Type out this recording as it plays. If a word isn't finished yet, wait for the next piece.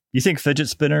You think fidget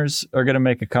spinners are going to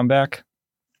make a comeback?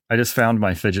 I just found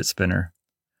my fidget spinner.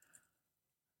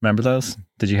 Remember those?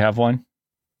 Did you have one?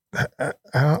 I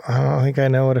don't think I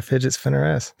know what a fidget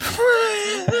spinner is.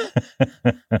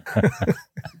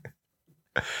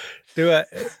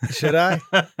 Should I?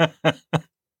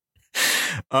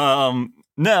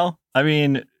 No. I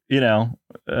mean,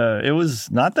 it was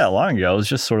not that long ago. It was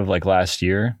just sort of like last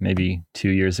year, maybe 2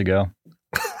 years ago.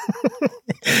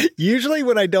 Usually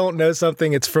when I don't know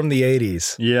something, it's from the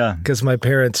 80s. Yeah. Because my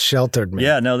parents sheltered me.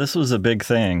 Yeah, no, this was a big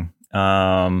thing.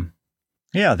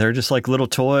 Yeah, they're just like little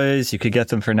toys. You could get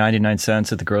them for 99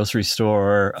 cents at the grocery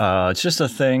store. It's just a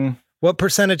thing. What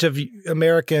percentage of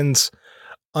Americans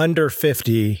under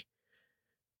 50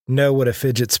 know what a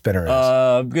fidget spinner is?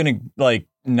 I'm going to like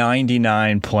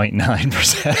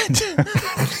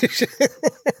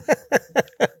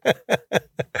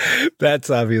 99.9%.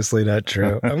 That's obviously not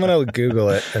true. I'm going to Google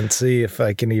it and see if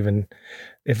it even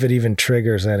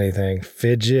triggers anything.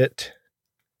 Fidget.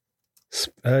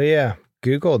 Oh, yeah.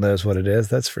 Google knows what it is.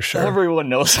 That's for sure. Everyone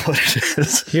knows what it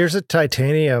is. Here's a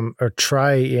titanium or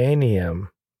trianium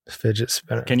fidget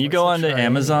spinner. Can you go onto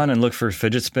Amazon and look for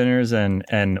fidget spinners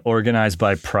and organize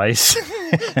by price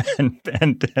and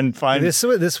find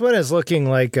this one is looking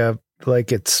like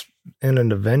it's in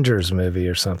an Avengers movie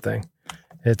or something.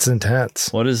 It's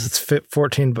intense. What is it's fit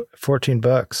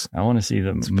 $14? I want to see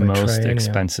the most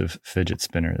expensive fidget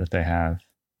spinner that they have.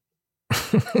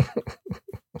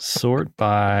 Sort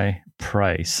by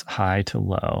price, high to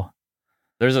low.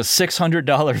 There's a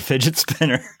 $600 fidget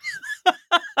spinner.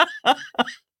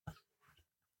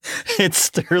 It's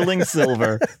sterling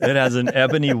silver. It has an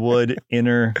ebony wood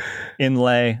inner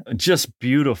inlay. Just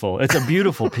beautiful. It's a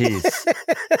beautiful piece.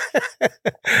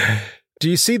 Do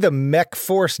you see the Mech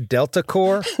Force Delta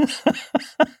Core?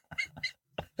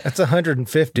 That's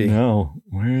 150. No,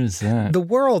 where is that? The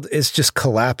world is just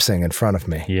collapsing in front of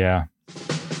me. Yeah.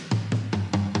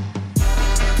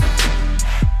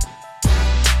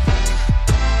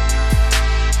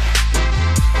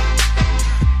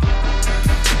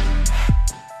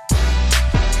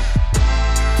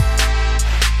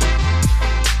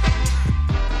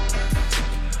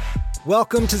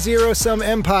 Welcome to Zero Sum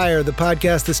Empire, the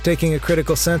podcast that's taking a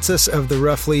critical census of the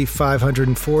roughly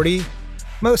 540,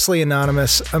 mostly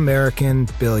anonymous American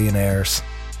billionaires.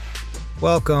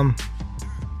 Welcome.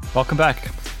 Welcome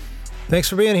back. Thanks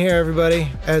for being here, everybody.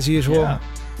 As usual, Yeah.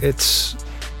 It's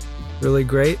really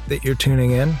great that you're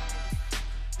tuning in.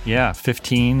 Yeah,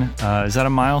 15. Is that a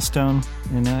milestone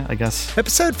in that, I guess?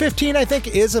 Episode 15, I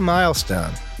think, is a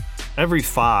milestone. Every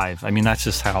 5. I mean, that's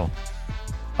just how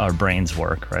our brains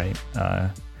work, right?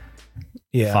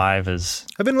 Yeah. 5 is...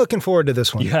 I've been looking forward to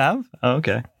this one. You have? Oh,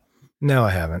 okay. No,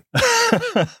 I haven't.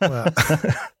 Well,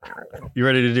 you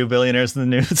ready to do Billionaires in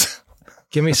the News?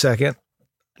 give me a second.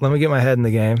 Let me get my head in the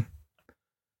game.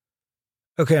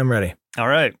 Okay, I'm ready. All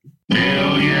right.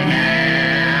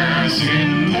 Billionaires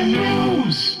in the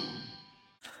News.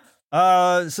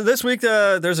 So this week,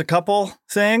 there's a couple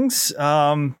things.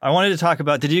 I wanted to talk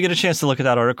about, did you get a chance to look at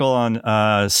that article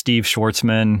on Steve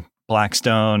Schwartzman,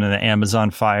 Blackstone, and the Amazon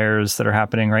fires that are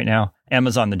happening right now?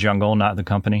 Amazon, the jungle, not the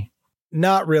company.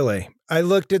 Not really. I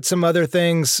looked at some other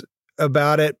things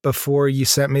about it before you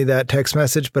sent me that text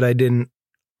message, but I didn't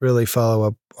really follow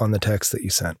up on the text that you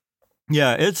sent.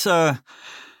 Yeah, it's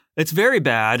very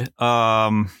bad.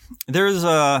 There's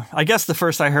I guess the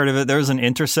first I heard of it, there was an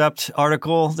Intercept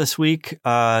article this week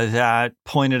that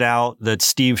pointed out that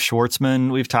Steve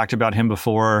Schwartzman, we've talked about him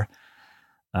before,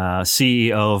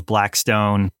 CEO of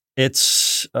Blackstone.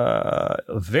 It's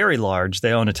very large.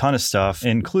 They own a ton of stuff,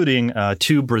 including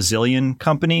 2 Brazilian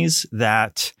companies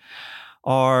that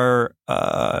are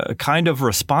kind of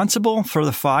responsible for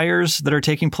the fires that are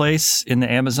taking place in the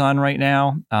Amazon right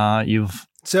now.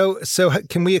 So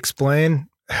can we explain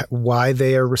why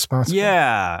they are responsible?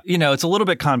 Yeah, it's a little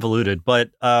bit convoluted,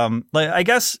 but I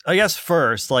guess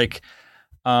first,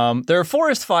 there are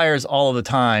forest fires all the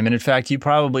time, and in fact, you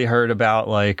probably heard about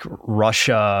like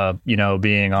Russia,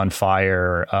 being on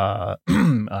fire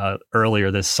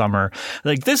earlier this summer.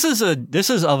 Like this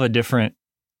is of a different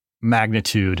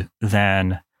magnitude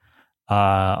than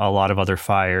a lot of other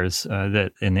fires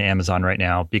that in the Amazon right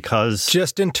now, because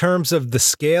just in terms of the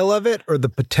scale of it or the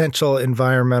potential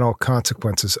environmental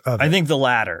consequences of it? I think the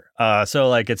latter.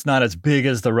 So it's not as big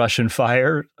as the Russian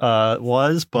fire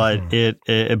was, but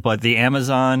but the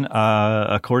Amazon,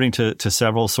 according to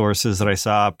several sources that I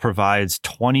saw, provides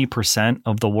 20%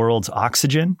 of the world's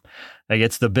oxygen. Like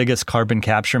it's the biggest carbon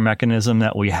capture mechanism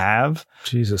that we have.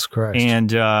 Jesus Christ.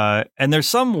 And there's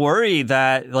some worry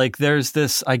that like there's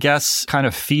this, I guess, kind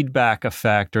of feedback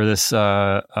effect or this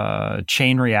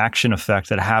chain reaction effect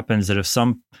that happens that if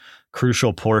some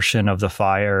crucial portion of the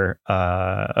fire,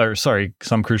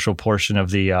 some crucial portion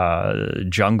of the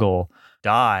jungle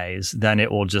dies, then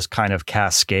it will just kind of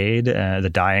cascade. The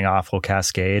dying off will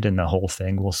cascade, and the whole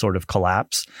thing will sort of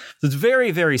collapse. So it's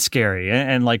very, very scary,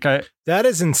 and like that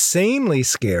is insanely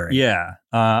scary. Yeah,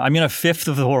 I mean, a fifth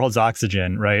of the world's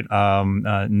oxygen, right?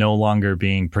 No longer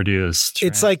being produced.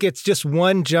 It's like it's just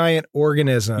one giant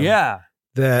organism. Yeah,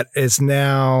 that is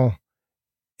now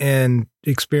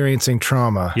experiencing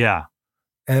trauma. Yeah,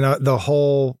 and the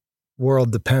whole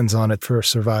world depends on it for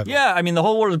survival. Yeah, I mean, the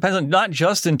whole world depends on not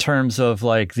just in terms of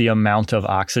like the amount of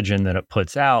oxygen that it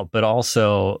puts out, but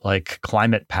also like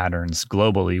climate patterns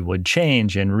globally would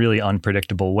change in really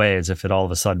unpredictable ways if it all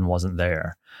of a sudden wasn't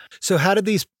there. So how did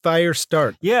these fires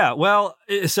start? Yeah, well,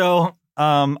 so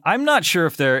I'm not sure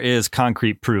if there is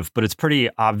concrete proof, but it's pretty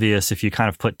obvious if you kind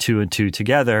of put two and two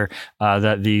together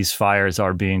that these fires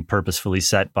are being purposefully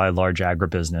set by large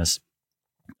agribusiness.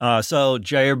 So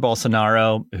Jair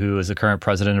Bolsonaro, who is the current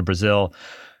president of Brazil,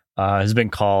 has been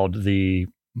called the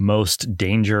most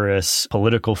dangerous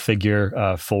political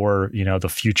figure for, the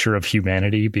future of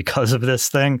humanity because of this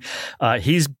thing.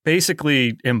 He's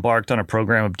basically embarked on a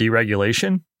program of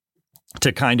deregulation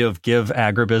to kind of give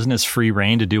agribusiness free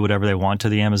rein to do whatever they want to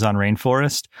the Amazon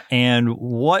rainforest. And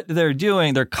what they're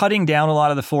doing, they're cutting down a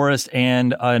lot of the forest,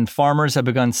 and farmers have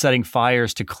begun setting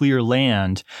fires to clear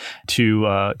land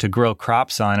to grow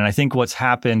crops on. And I think what's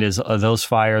happened is those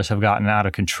fires have gotten out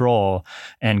of control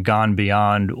and gone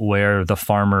beyond where the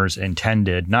farmers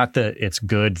intended. Not that it's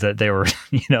good that they were,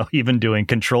 even doing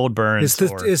controlled burns.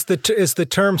 Is the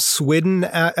term swidden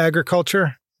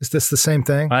agriculture? Is this the same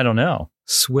thing? I don't know.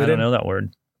 Swidden? I don't know that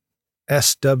word.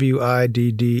 Swidden.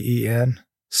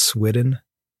 Swidden.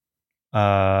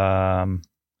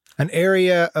 An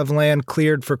area of land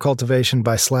cleared for cultivation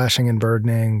by slashing and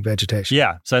burning vegetation.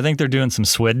 Yeah. So I think they're doing some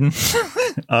swidden.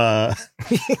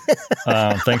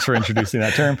 Thanks for introducing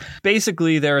that term.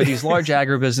 Basically, there are these large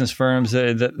agribusiness firms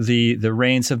that the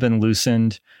reins have been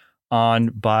loosened on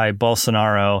by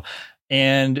Bolsonaro.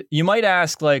 And you might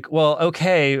ask, like, well,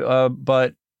 okay,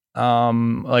 but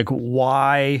like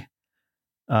why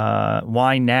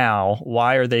now?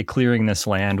 Why are they clearing this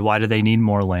land? Why do they need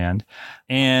more land?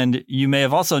 And you may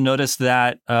have also noticed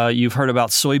that you've heard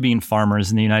about soybean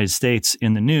farmers in the United States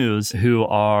in the news who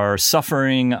are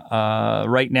suffering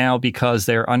right now because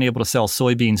they're unable to sell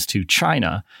soybeans to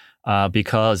China.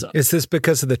 Is this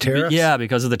because of the tariffs? Yeah,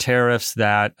 because of the tariffs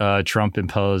that Trump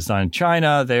imposed on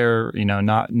China. They're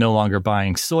no longer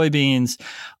buying soybeans,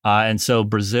 and so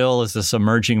Brazil is this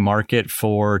emerging market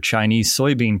for Chinese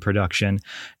soybean production.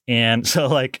 And so,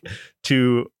 like,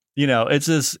 it's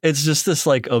just this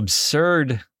like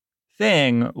absurd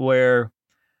thing where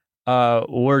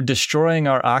we're destroying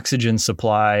our oxygen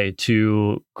supply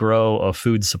to grow a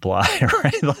food supply,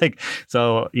 right? Like,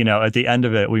 so, at the end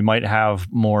of it, we might have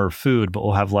more food, but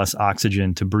we'll have less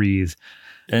oxygen to breathe.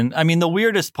 And I mean, the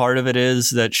weirdest part of it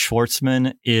is that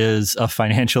Schwartzman is a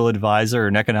financial advisor,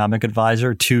 an economic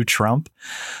advisor to Trump.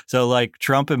 So like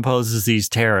Trump imposes these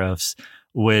tariffs,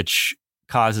 which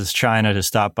causes China to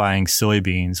stop buying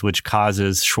soybeans, which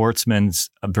causes Schwartzman's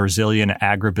Brazilian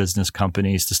agribusiness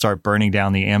companies to start burning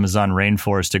down the Amazon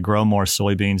rainforest to grow more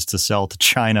soybeans to sell to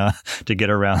China to get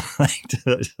around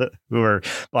who are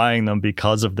buying them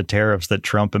because of the tariffs that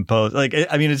Trump imposed. Like,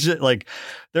 I mean, it's just like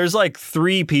there's like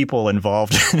three people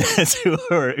involved in this who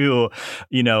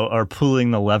are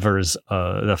pulling the levers,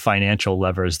 the financial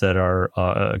levers that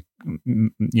are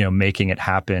making it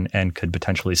happen and could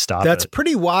potentially stop it. That's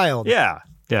pretty wild. Yeah.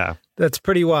 That's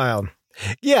pretty wild.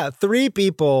 Yeah, three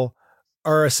people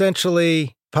are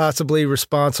essentially possibly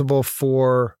responsible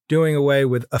for doing away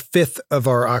with a fifth of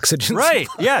our oxygen Right.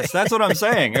 supply. Yes, that's what I'm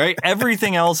saying. Right.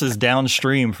 Everything else is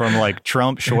downstream from like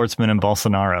Trump, Schwartzman, and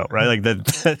Bolsonaro. Right. Like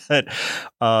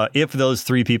that. If those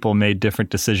three people made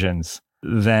different decisions,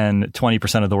 then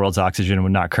 20% of the world's oxygen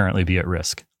would not currently be at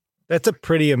risk. That's a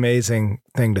pretty amazing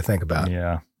thing to think about.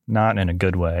 Yeah, not in a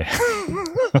good way.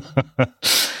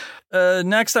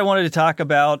 Next, I wanted to talk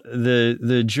about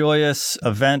the joyous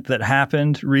event that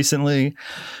happened recently,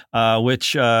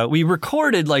 which we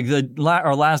recorded like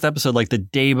our last episode like the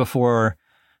day before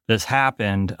this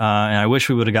happened, and I wish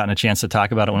we would have gotten a chance to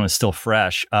talk about it when it was still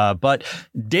fresh. But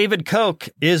David Koch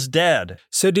is dead.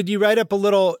 So did you write up a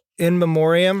little in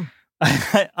memoriam?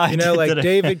 I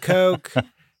David Koch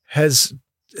has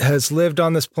has lived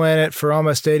on this planet for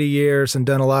almost 80 years and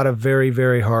done a lot of very,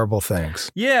 very horrible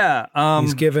things. Yeah.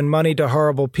 He's given money to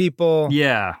horrible people.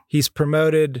 Yeah. He's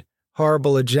promoted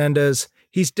horrible agendas.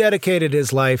 He's dedicated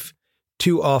his life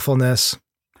to awfulness,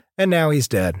 and now he's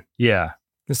dead. Yeah.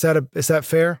 Is that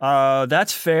fair?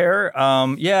 That's fair.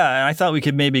 Yeah, and I thought we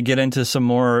could maybe get into some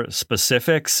more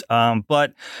specifics.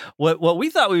 But what we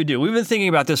thought we would do, we've been thinking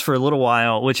about this for a little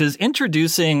while, which is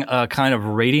introducing a kind of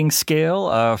rating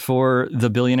scale for the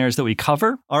billionaires that we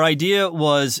cover. Our idea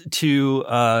was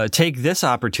to take this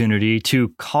opportunity to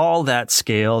call that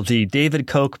scale the David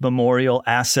Koch Memorial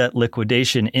Asset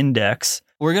Liquidation Index.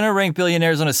 We're going to rank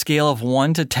billionaires on a scale of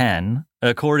 1 to 10,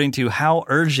 according to how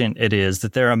urgent it is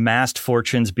that their amassed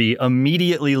fortunes be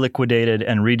immediately liquidated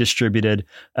and redistributed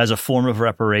as a form of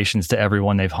reparations to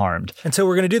everyone they've harmed. And so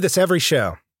we're going to do this every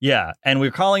show. Yeah, and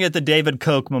we're calling it the David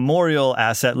Koch Memorial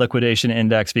Asset Liquidation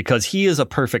Index because he is a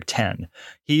perfect 10.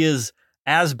 He is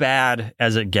as bad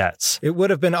as it gets. It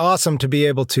would have been awesome to be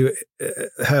able to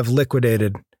have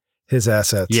liquidated his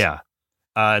assets. Yeah.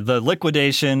 The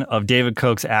liquidation of David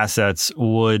Koch's assets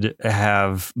would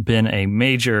have been a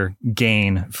major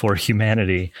gain for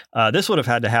humanity. This would have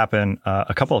had to happen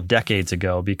a couple of decades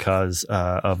ago because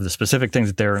of the specific things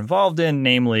that they're involved in,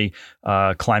 namely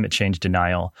climate change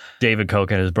denial. David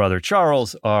Koch and his brother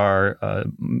Charles are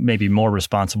maybe more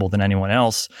responsible than anyone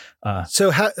else.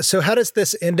 So how does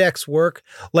this index work?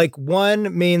 Like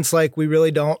 1 means like we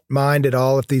really don't mind at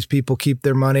all if these people keep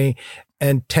their money.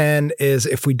 And 10 is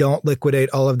if we don't liquidate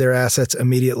all of their assets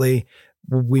immediately,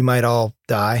 we might all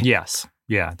die. Yes.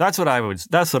 Yeah. That's what I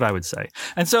would say.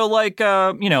 And so like,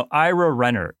 Ira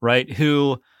Renner, right,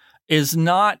 who is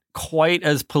not quite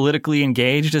as politically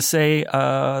engaged as, say,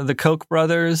 the Koch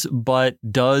brothers, but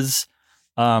does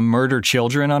murder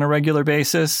children on a regular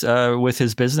basis with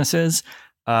his businesses.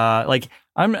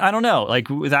 I don't know. Like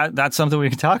that's something we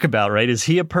can talk about, right? Is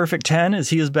he a perfect 10? Is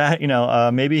he as bad?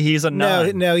 Maybe he's a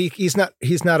 9. No, he's not.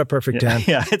 He's not a perfect 10.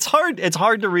 Yeah, it's hard. It's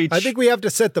hard to reach. I think we have to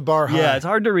set the bar high. Yeah, it's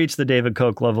hard to reach the David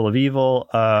Koch level of evil.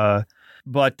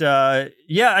 But I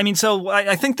mean, so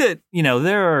I think that,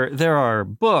 there are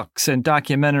books and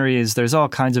documentaries. There's all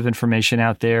kinds of information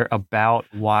out there about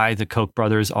why the Koch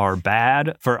brothers are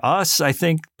bad. For us, I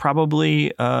think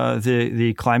probably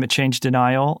the climate change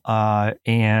denial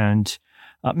and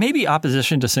maybe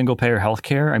opposition to single payer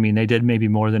healthcare. I mean, they did maybe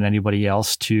more than anybody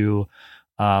else to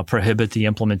prohibit the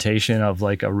implementation of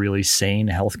like a really sane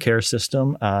healthcare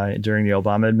system during the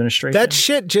Obama administration. That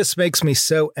shit just makes me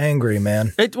so angry,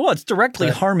 man. It's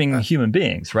directly harming human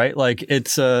beings, right? Like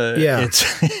it's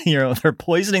they're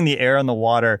poisoning the air and the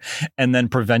water and then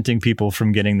preventing people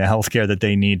from getting the healthcare that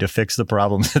they need to fix the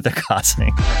problems that they're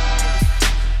causing.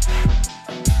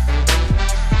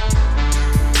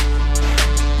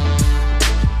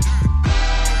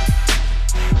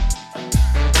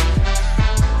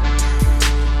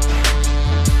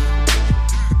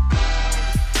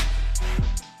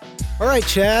 All right,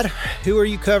 Chad, who are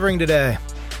you covering today?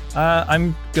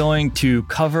 I'm going to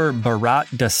cover Bharat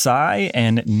Desai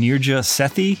and Nirja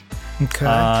Sethi.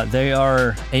 Okay. They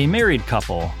are a married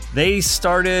couple. They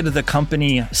started the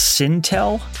company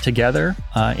Syntel together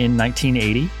in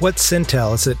 1980. What's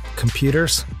Syntel? Is it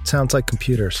computers? Sounds like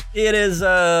computers. It is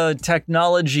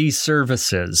technology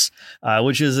services,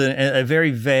 which is a very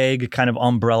vague kind of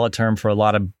umbrella term for a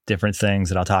lot of different things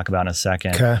that I'll talk about in a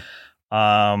second. Okay.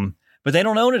 But they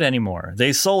don't own it anymore.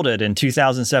 They sold it in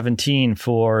 2017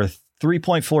 for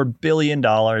 $3.4 billion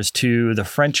to the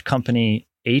French company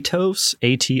Atos,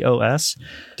 A-T-O-S.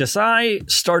 Desai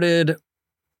started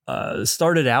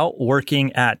out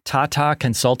working at Tata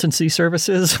Consultancy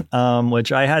Services,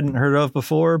 which I hadn't heard of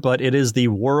before, but it is the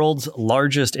world's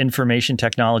largest information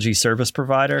technology service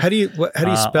provider. How do you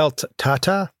spell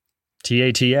Tata?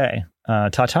 T-A-T-A.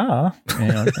 Tata.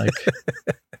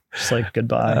 Just like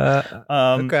goodbye.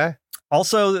 Okay.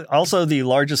 Also the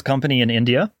largest company in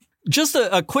India. Just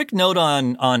a quick note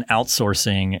on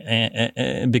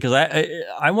outsourcing, because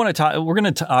I want to talk. We're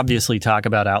going to obviously talk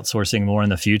about outsourcing more in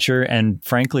the future, and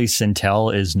frankly,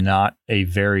 Syntel is not a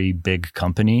very big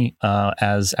company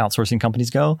as outsourcing companies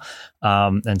go,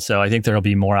 and so I think there'll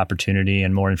be more opportunity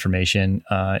and more information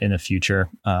in the future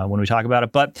when we talk about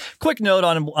it. But quick note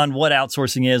on what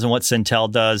outsourcing is and what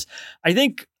Syntel does. I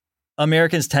think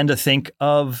Americans tend to think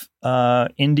of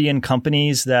Indian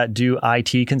companies that do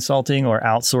IT consulting or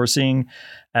outsourcing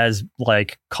as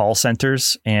like call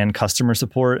centers and customer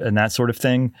support and that sort of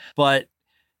thing. But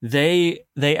they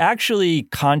actually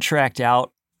contract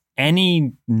out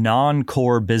any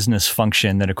non-core business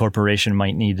function that a corporation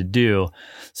might need to do.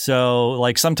 So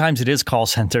like sometimes it is call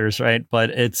centers, right?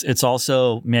 But it's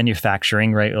also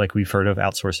manufacturing, right? Like we've heard of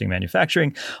outsourcing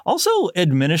manufacturing. Also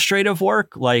administrative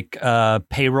work like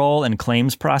payroll and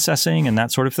claims processing and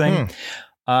that sort of thing.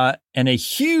 And a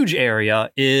huge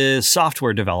area is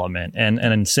software development. And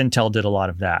Syntel did a lot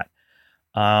of that.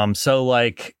 So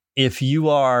like if you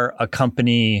are a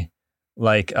company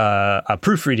like a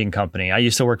proofreading company. I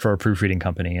used to work for a proofreading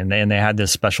company, and they had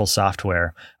this special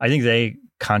software. I think they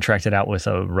contracted out with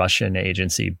a Russian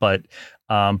agency, but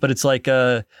it's like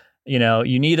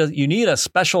you need a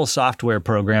special software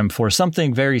program for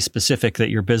something very specific that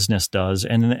your business does,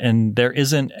 and there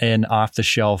isn't an off the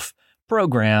shelf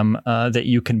program that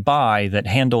you can buy that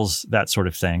handles that sort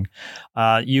of thing.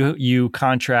 You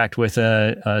contract with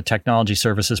a technology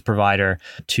services provider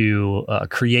to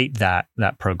create that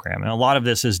program, and a lot of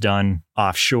this is done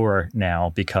offshore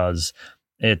now because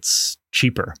it's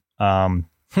cheaper.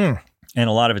 And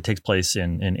a lot of it takes place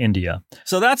in India.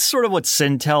 So that's sort of what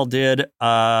Syntel did.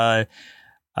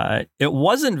 It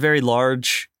wasn't very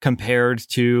large compared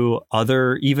to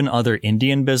other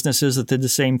Indian businesses that did the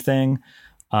same thing.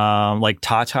 Like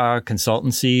Tata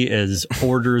Consultancy is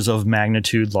orders of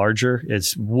magnitude larger.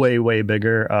 It's way, way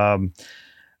bigger.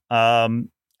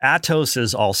 Atos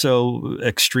is also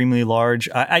extremely large.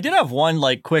 I did have one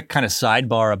like quick kind of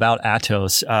sidebar about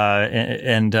Atos.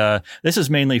 And this is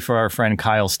mainly for our friend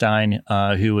Kyle Stein,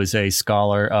 who is a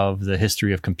scholar of the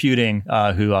history of computing,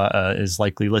 who is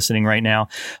likely listening right now.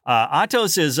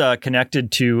 Atos is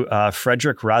connected to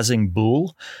Frederick Rasing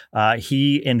Boole.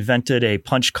 He invented a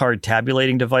punch card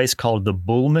tabulating device called the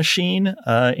Boole machine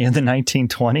in the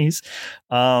 1920s.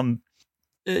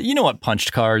 You know what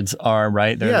punched cards are,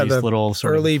 right? They're these little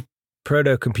sort early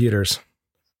proto-computers.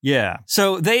 Yeah.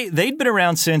 So they'd been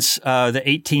around since the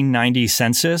 1890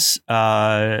 census.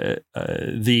 The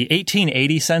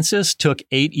 1880 census took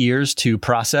 8 years to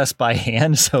process by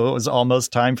hand, so it was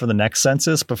almost time for the next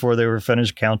census before they were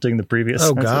finished counting the previous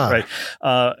census. God. Right?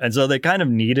 And so they kind of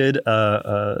needed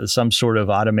some sort of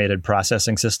automated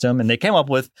processing system, and they came up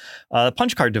with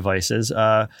punch card devices,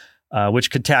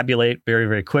 which could tabulate very,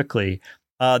 very quickly.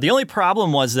 The only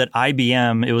problem was that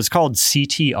IBM, it was called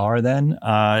CTR then,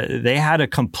 they had a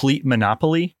complete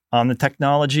monopoly on the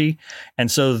technology.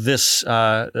 And so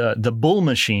the Boole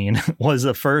machine was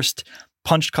the first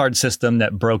punch card system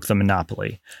that broke the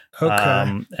monopoly.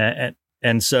 Okay.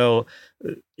 And so,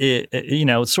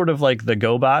 it's sort of like the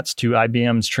GoBots to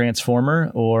IBM's Transformer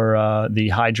or the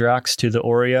Hydrox to the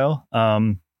Oreo.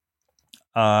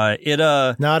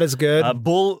 Not as good.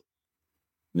 Boole...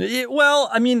 Well,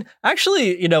 I mean,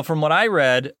 actually, from what I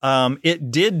read,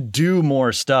 it did do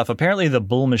more stuff. Apparently, the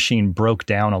Boole machine broke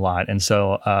down a lot, and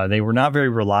so they were not very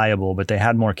reliable, but they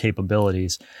had more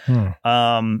capabilities. Boole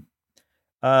went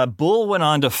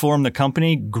on to form the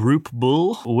company Group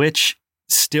Boole, which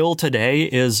still today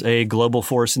is a global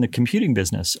force in the computing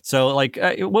business. So, like,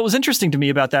 what was interesting to me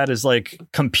about that is, like,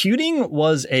 computing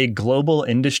was a global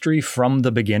industry from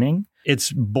the beginning.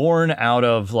 It's born out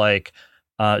of, like,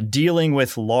 dealing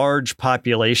with large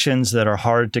populations that are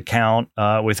hard to count,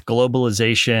 with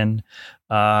globalization,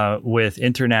 with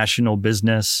international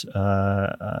business,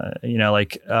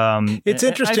 it's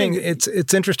interesting.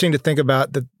 It's interesting to think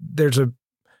about that. There's a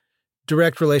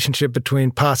direct relationship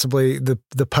between possibly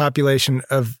the population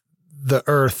of the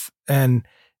Earth and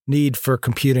need for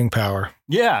computing power.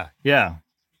 Yeah.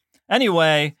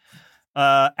 Anyway.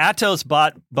 Atos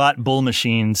bought Boole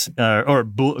machines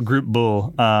Group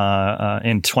Boole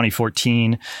in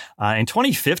 2014. In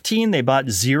 2015, they bought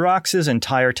Xerox's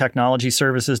entire technology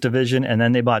services division, and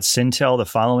then they bought Syntel the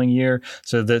following year.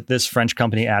 So that this French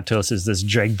company Atos is this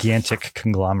gigantic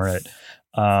conglomerate.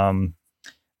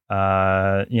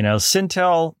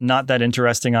 Syntel, not that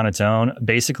interesting on its own.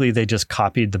 Basically, they just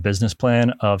copied the business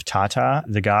plan of Tata.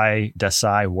 The guy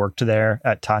Desai worked there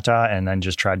at Tata and then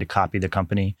just tried to copy the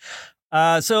company.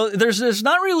 So there's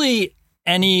not really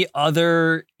any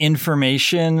other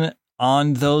information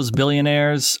on those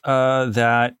billionaires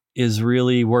that is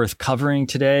really worth covering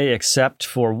today, except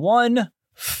for one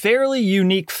fairly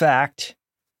unique fact: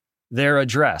 their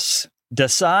address.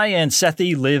 Desai and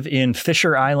Sethi live in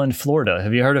Fisher Island, Florida.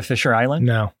 Have you heard of Fisher Island?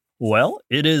 No. Well,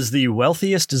 it is the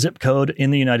wealthiest zip code in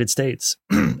the United States.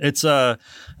 It's a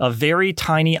very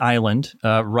tiny island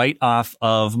right off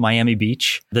of Miami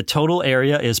Beach. The total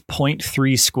area is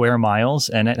 0.3 square miles,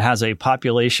 and it has a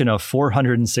population of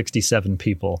 467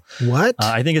 people. What?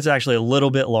 I think it's actually a little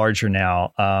bit larger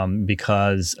now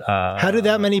because... How do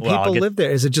that many people live there?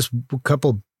 Is it just a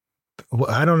couple?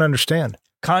 I don't understand.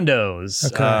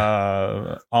 condos.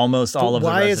 Okay. Almost all of the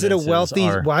why is it a residences wealthy?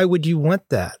 are- Why would you want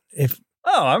that? If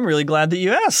Oh, I'm really glad that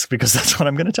you asked because that's what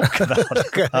I'm going to talk about.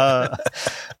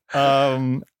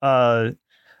 Okay.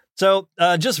 So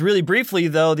just really briefly,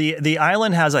 though, the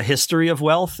island has a history of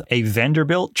wealth. A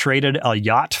Vanderbilt traded a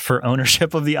yacht for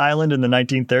ownership of the island in the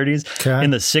 1930s. Okay.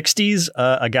 In the 60s,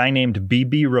 a guy named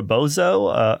B.B. Rebozo,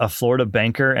 a Florida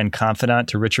banker and confidant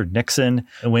to Richard Nixon,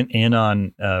 went in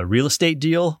on a real estate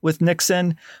deal with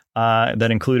Nixon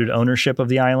that included ownership of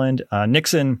the island.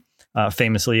 Nixon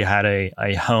famously had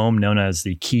a home known as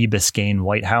the Key Biscayne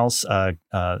White House.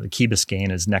 The Key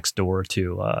Biscayne is next door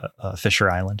to Fisher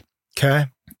Island. okay.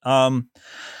 And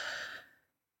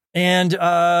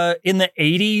in the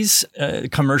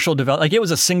 80s, commercial development, like it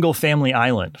was a single family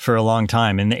island for a long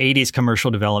time. In the 80s,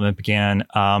 commercial development began.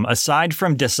 Aside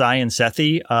from Desai and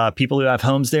Sethi, people who have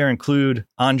homes there include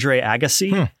Andre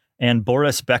Agassi and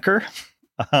Boris Becker.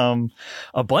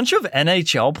 A bunch of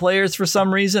NHL players for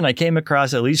some reason. I came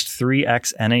across at least 3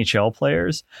 ex-NHL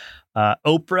players.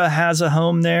 Oprah has a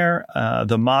home there.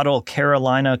 The model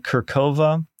Carolina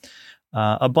Kurkova.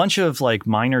 A bunch of like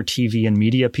minor TV and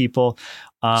media people.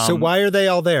 So why are they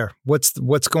all there? What's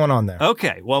going on there?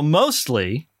 Okay. Well,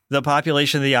 mostly the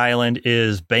population of the island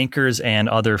is bankers and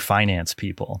other finance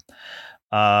people.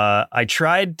 I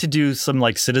tried to do some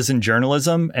like citizen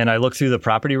journalism and I looked through the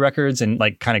property records and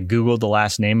like kind of Googled the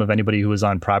last name of anybody who was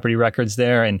on property records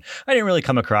there. And I didn't really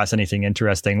come across anything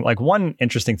interesting. Like one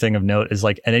interesting thing of note is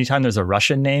like anytime there's a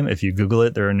Russian name, if you Google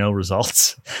it, there are no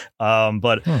results.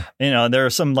 But you know, there are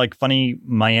some like funny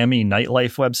Miami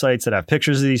nightlife websites that have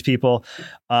pictures of these people.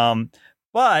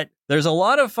 But there's a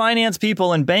lot of finance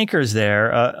people and bankers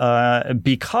there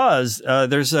because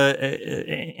there's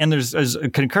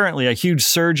concurrently a huge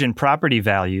surge in property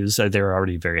values. They're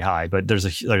already very high, but there's a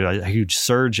huge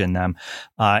surge in them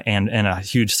and a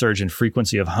huge surge in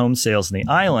frequency of home sales in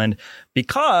the island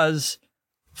because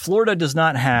Florida does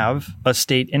not have a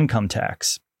state income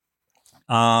tax.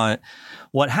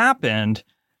 What happened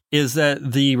is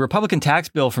that the Republican tax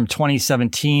bill from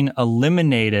 2017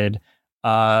 eliminated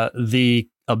the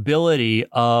ability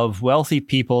of wealthy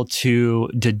people to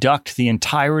deduct the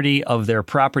entirety of their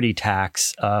property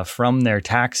tax from their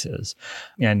taxes.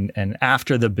 And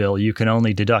after the bill, you can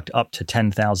only deduct up to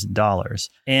 $10,000.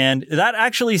 And that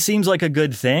actually seems like a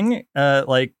good thing.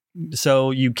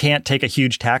 So you can't take a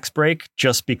huge tax break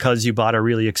just because you bought a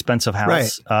really expensive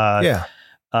house. Right.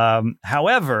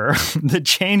 However, the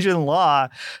change in law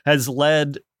has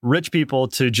led rich people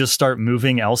to just start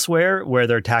moving elsewhere where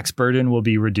their tax burden will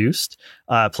be reduced,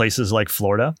 places like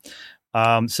Florida.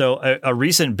 So a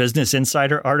recent Business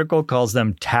Insider article calls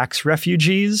them tax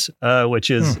refugees,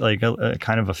 which is like a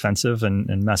kind of offensive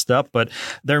and messed up. But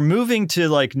they're moving to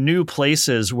like new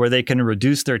places where they can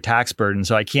reduce their tax burden.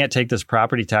 So I can't take this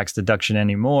property tax deduction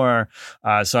anymore.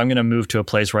 So I'm going to move to a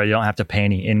place where I don't have to pay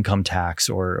any income tax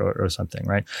or something,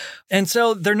 right? And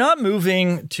so they're not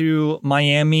moving to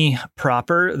Miami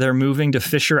proper. They're moving to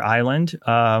Fisher Island.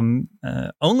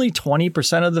 Only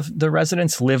 20% of the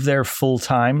residents live there full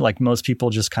time, like most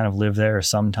people just kind of live there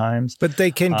sometimes. But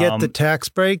they can get the tax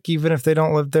break even if they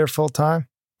don't live there full time?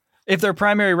 If their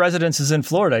primary residence is in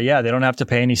Florida, yeah, they don't have to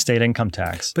pay any state income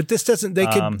tax. But this doesn't,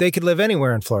 they could live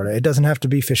anywhere in Florida. It doesn't have to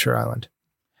be Fisher Island.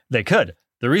 They could.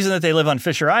 The reason that they live on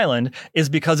Fisher Island is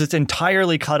because it's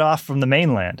entirely cut off from the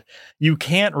mainland. You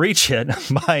can't reach it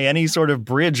by any sort of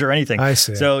bridge or anything. I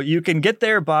see. So you can get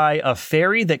there by a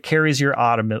ferry that carries your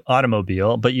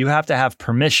automobile, but you have to have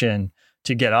permission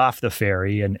to get off the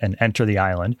ferry and enter the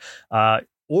island.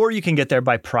 Or you can get there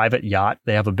by private yacht.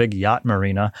 They have a big yacht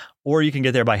marina. Or you can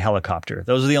get there by helicopter.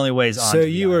 Those are the only ways on. So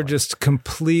you are just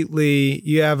completely,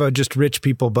 you have a just rich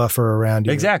people buffer around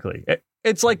you. Exactly.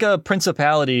 It's like a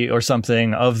principality or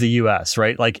something of the U.S.,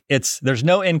 right? Like there's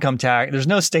no income tax, there's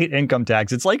no state income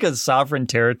tax. It's like a sovereign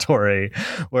territory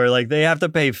where like they have to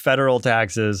pay federal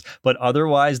taxes, but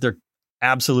otherwise they're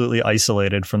absolutely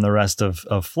isolated from the rest of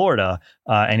Florida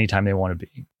anytime they want to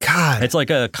be. God, it's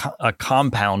like a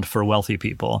compound for wealthy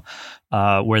people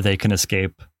where they can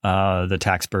escape the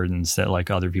tax burdens that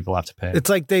like other people have to pay. It's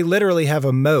like they literally have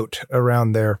a moat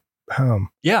around their home.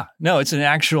 Yeah, no, it's an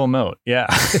actual moat. Yeah.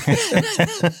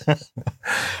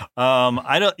 I'm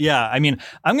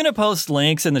going to post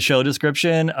links in the show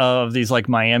description of these like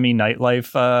Miami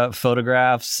nightlife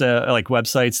photographs, like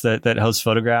websites that host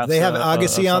photographs. They have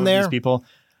Agassi on there. These people.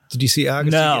 Did you see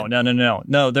Agassi?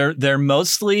 No. They're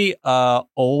mostly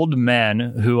old men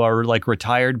who are like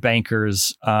retired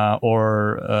bankers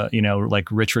or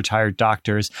like rich retired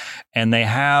doctors, and they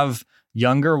have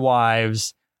younger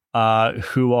wives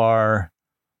who are,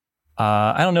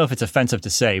 I don't know if it's offensive to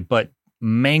say, but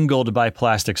mangled by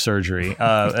plastic surgery.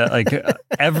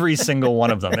 Every single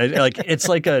one of them. It's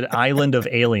like an island of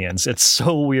aliens. It's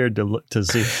so weird to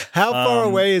see. How far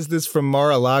away is this from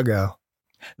Mar-a-Lago?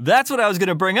 That's what I was going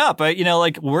to bring up.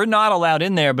 We're not allowed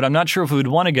in there, but I'm not sure if we would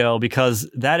want to go because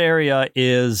that area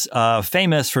is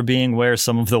famous for being where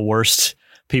some of the worst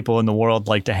people in the world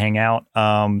like to hang out.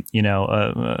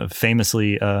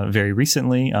 Famously, very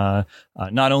recently,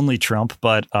 not only Trump,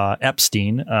 but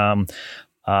Epstein,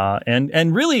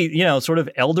 and really, sort of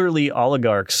elderly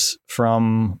oligarchs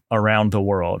from around the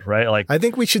world, right? I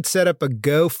think we should set up a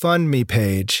GoFundMe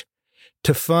page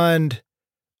to fund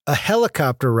a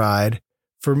helicopter ride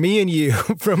for me and you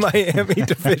from Miami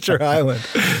to Fisher Island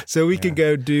so we can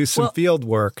go do some field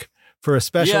work for a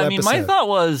special episode. My thought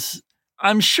was,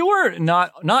 I'm sure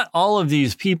not all of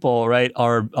these people, right,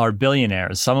 are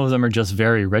billionaires. Some of them are just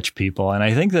very rich people, and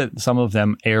I think that some of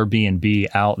them Airbnb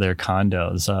out their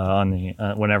condos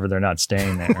whenever they're not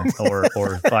staying there,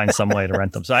 or find some way to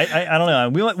rent them. So I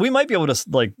don't know. We might be able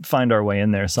to find our way in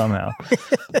there somehow.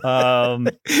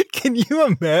 Can you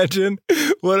imagine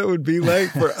what it would be like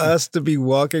for us to be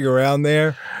walking around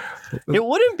there? It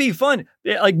wouldn't be fun.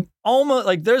 There's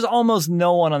almost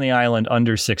no one on the island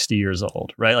under 60 years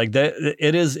old, right?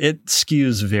 It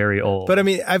skews very old. But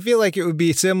I feel like it would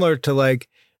be similar to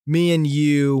me and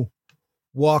you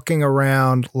walking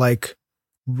around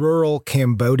rural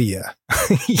Cambodia.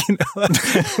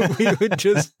 We would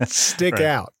just stick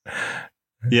out.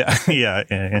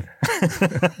 Yeah.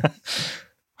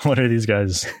 What are these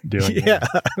guys doing? Yeah.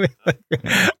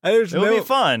 It would be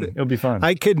fun. It would be fun.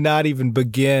 I could not even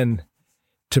begin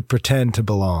to pretend to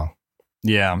belong.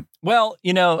 Yeah. Well,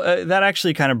 that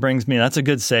actually kind of brings me, that's a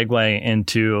good segue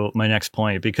into my next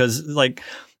point because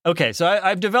okay, so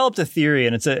I've developed a theory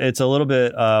and it's a little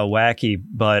bit wacky,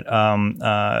 but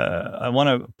I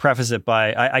want to preface it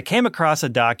by, I came across a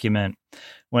document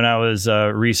when I was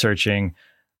researching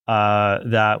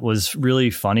that was really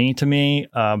funny to me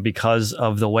because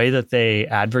of the way that they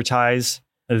advertise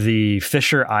the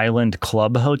Fisher Island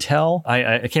Club Hotel.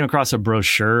 I came across a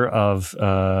brochure of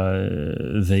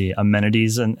the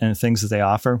amenities and things that they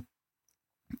offer.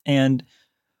 And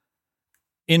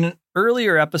in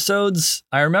earlier episodes,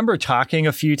 I remember talking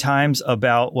a few times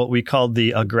about what we called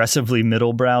the aggressively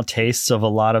middlebrow tastes of a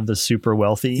lot of the super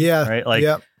wealthy. Yeah.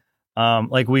 Right.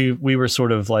 We were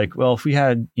sort of well, if we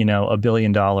had, $1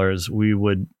 billion, we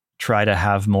would try to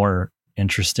have more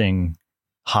interesting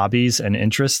hobbies and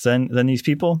interests than these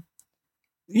people.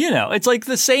 It's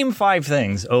the same 5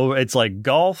 things. Oh, it's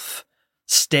golf,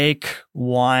 steak,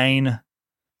 wine,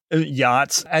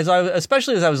 yachts.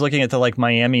 Especially as I was looking at the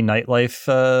Miami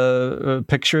nightlife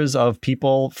pictures of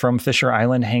people from Fisher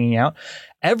Island hanging out.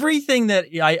 Everything that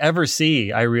I ever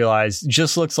see, I realize,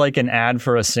 just looks like an ad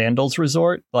for a sandals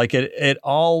resort. It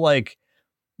all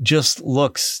just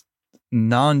looks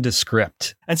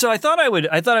nondescript. And so I thought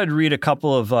I'd read a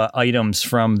couple of items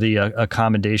from the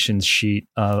accommodations sheet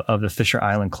of the Fisher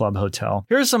Island Club Hotel.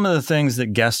 Here are some of the things that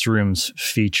guest rooms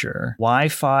feature: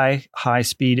 Wi-Fi,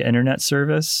 high-speed internet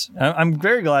service. I'm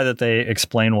very glad that they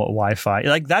explain what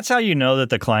Wi-Fi. That's how you know that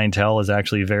the clientele is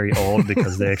actually very old,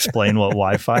 because they explain what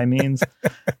Wi-Fi means.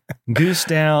 Goose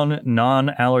down,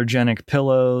 non-allergenic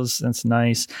pillows. That's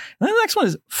nice. And then the next one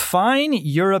is fine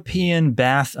European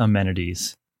bath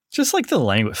amenities. Just the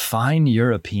language, fine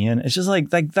European. It's just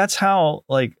that's how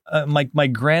my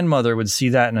grandmother would see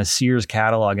that in a Sears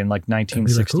catalog in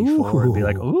 1964. It'd be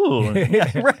ooh,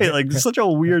 yeah, right. Such a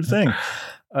weird thing.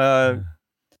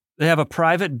 They have a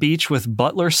private beach with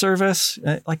butler service.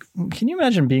 Can you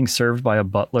imagine being served by a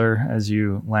butler as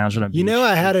you lounge on a beach?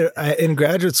 I had in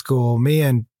graduate school, me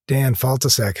and Dan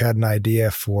Faltasek had an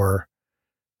idea for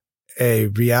a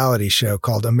reality show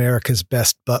called America's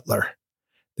Best Butler.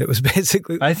 It was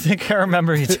basically, I think I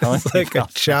remember you telling me a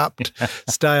Chopped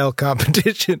style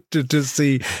competition to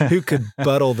see who could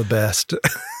buttle the best.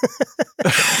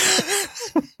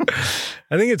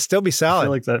 I think it'd still be solid. I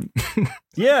feel like that.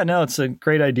 Yeah, no, it's a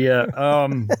great idea.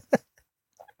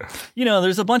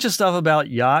 There's a bunch of stuff about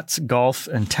yachts, golf,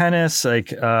 and tennis.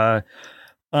 But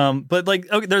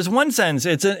okay, there's one sentence.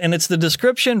 It's the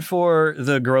description for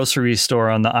the grocery store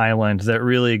on the island that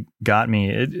really got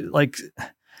me.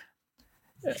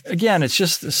 Again, it's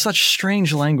just such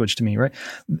strange language to me, right?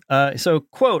 So,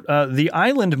 quote, the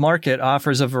island market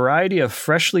offers a variety of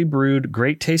freshly brewed,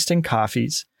 great-tasting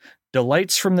coffees,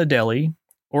 delights from the deli,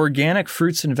 organic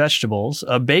fruits and vegetables,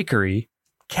 a bakery,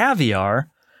 caviar,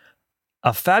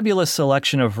 a fabulous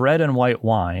selection of red and white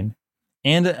wine,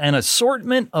 and an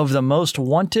assortment of the most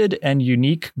wanted and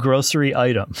unique grocery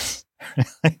items.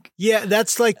 Yeah,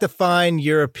 that's the fine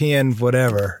European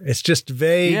whatever. It's just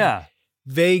vague. Yeah.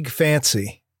 vague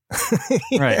fancy.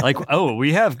 Right. Like, oh,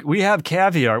 we have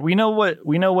caviar. We know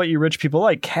what you rich people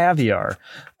like, caviar.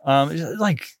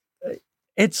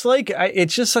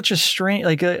 It's just such a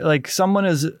strange, like someone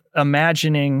is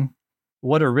imagining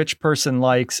what a rich person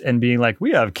likes and being like, we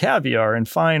have caviar and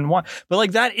fine wine. But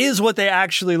like, that is what they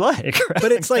actually like. Right?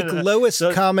 But it's like lowest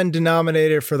common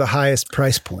denominator for the highest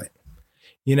price point.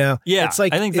 You know? Yeah. It's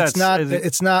like, I think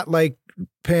it's not like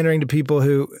pandering to people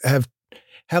who have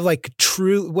like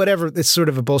true, whatever, it's sort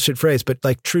of a bullshit phrase, but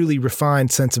like truly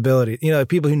refined sensibility. You know,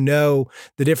 people who know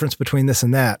the difference between this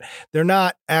and that. They're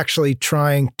not actually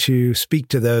trying to speak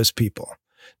to those people.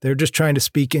 They're just trying to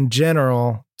speak in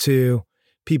general to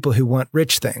people who want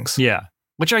rich things. Yeah,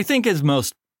 which I think is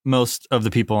most of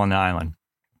the people on the island.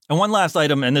 And one last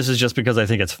item, and this is just because I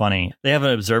think it's funny. They have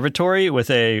an observatory with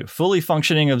a fully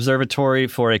functioning observatory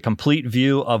for a complete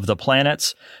view of the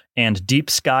planets and deep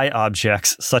sky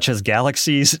objects such as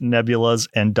galaxies, nebulas,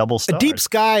 and double stars. A deep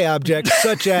sky object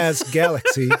such as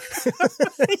galaxy.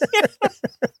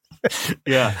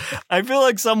 Yeah. I feel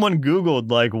like someone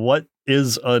Googled, like, what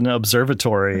is an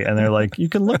observatory? And they're like, you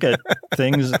can look at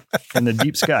things in the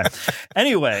deep sky.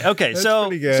 Anyway, okay.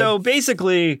 So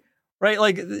basically, right,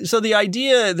 like, so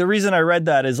the reason I read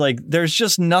that is like, there's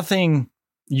just nothing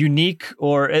unique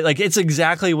or like, it's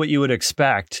exactly what you would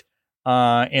expect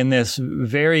in this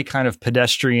very kind of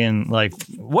pedestrian like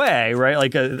way, right?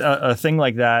 Like a thing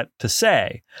like that to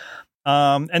say.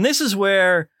 And this is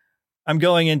where I'm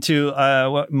going into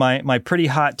my pretty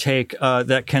hot take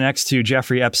that connects to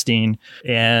Jeffrey Epstein,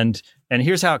 and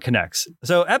here's how it connects.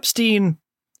 So Epstein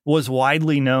was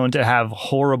widely known to have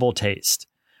horrible taste.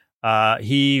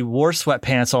 He wore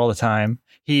sweatpants all the time.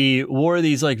 He wore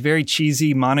these like very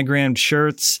cheesy monogrammed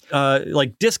shirts,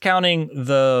 like discounting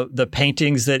the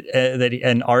paintings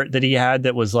and art that he had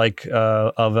that was like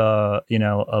of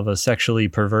a sexually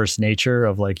perverse nature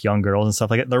of like young girls and stuff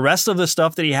like that. The rest of the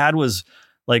stuff that he had was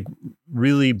like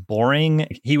really boring.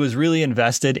 He was really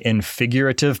invested in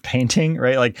figurative painting,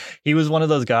 right? Like he was one of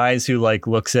those guys who like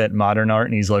looks at modern art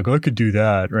and he's like, I could do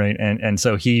that, right? And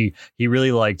so he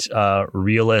really liked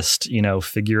realist,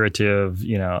 figurative,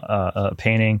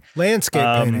 painting, landscape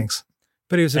paintings.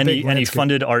 But he was he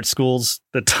funded art schools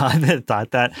that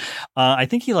thought that. I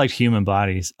think he liked human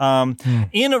bodies.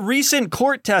 In a recent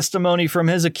court testimony from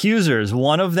his accusers,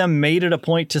 one of them made it a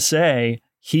point to say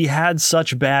he had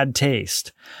such bad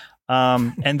taste.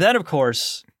 And then, of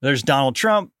course, there's Donald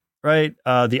Trump, right?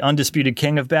 The undisputed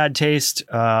king of bad taste.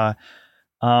 And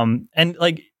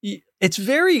like, it's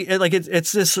very like,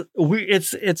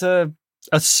 it's a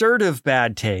assertive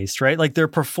bad taste, right? Like they're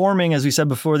performing, as we said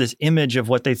before, this image of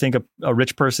what they think a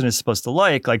rich person is supposed to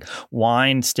like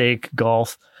wine, steak,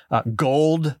 golf,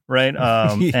 gold, right?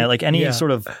 And like any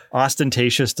sort of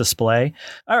ostentatious display.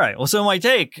 All right. Well, so my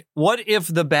take, what if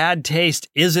the bad taste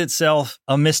is itself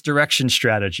a misdirection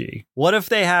strategy? What if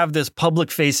they have this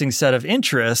public facing set of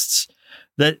interests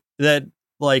that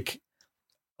like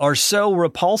are so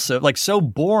repulsive, like so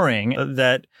boring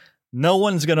that no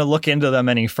one's going to look into them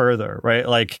any further, right?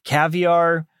 Like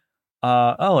caviar,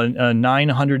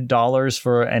 $900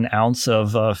 for an ounce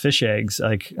of fish eggs.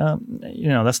 Like,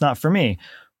 that's not for me.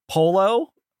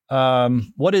 Polo.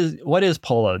 What is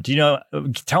polo? Do you know?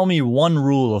 Tell me one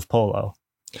rule of polo.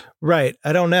 Right.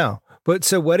 I don't know. But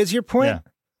so what is your point?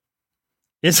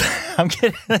 Yeah. I'm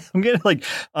getting like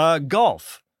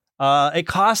golf. It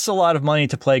costs a lot of money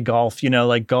to play golf.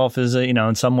 Like golf is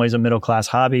in some ways a middle class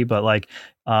hobby, but like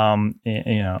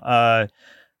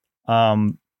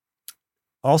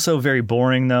also very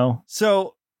boring though.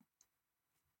 So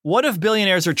what if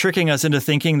billionaires are tricking us into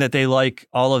thinking that they like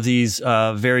all of these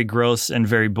very gross and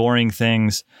very boring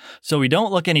things, so we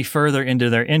don't look any further into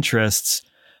their interests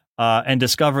and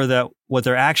discover that what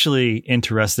they're actually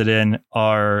interested in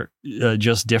are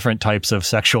just different types of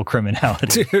sexual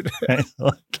criminality? Dude, right?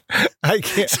 I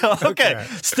can't. So, okay,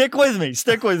 stick with me.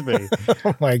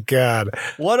 Oh my God.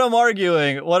 What I'm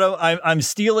arguing, I'm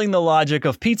stealing the logic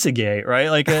of Pizzagate, right?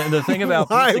 Like the thing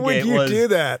about Why Pizzagate would you do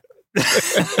that?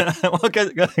 Because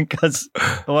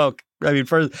I mean,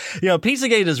 first,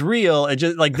 Pizzagate is real. It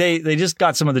just like they just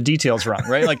got some of the details wrong,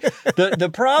 right? Like the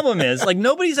problem is like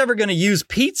nobody's ever going to use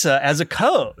pizza as a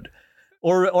code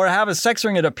or have a sex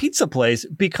ring at a pizza place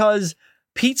because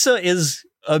pizza is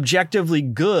objectively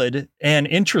good and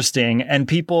interesting and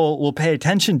people will pay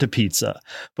attention to pizza.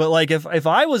 But like if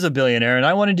I was a billionaire and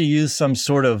I wanted to use some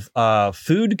sort of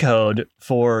food code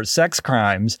for sex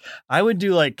crimes, I would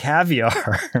do like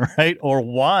caviar, right? Or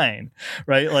wine,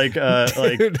 right? Like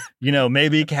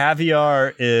maybe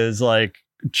caviar is like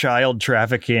child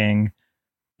trafficking,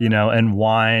 and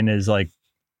wine is like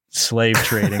slave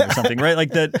trading or something, right?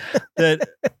 Like that,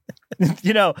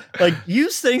 like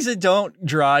use things that don't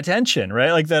draw attention,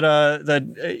 right? Like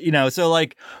so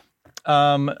like,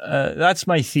 that's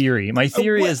my theory. My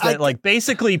theory is that like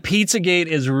basically Pizzagate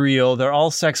is real. They're all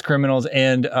sex criminals,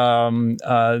 and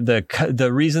the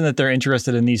reason that they're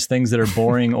interested in these things that are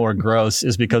boring or gross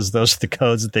is because those are the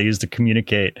codes that they use to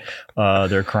communicate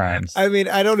their crimes. I mean,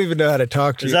 I don't even know how to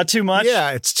talk to you. Is that too much?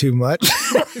 Yeah, it's too much.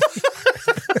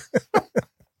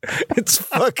 It's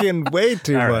fucking way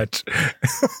too much.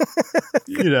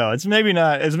 It's maybe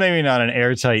not an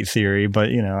airtight theory, but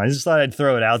I just thought I'd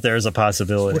throw it out there as a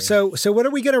possibility. So what are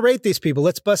we going to rate these people?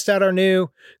 Let's bust out our new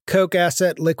Coke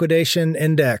Asset Liquidation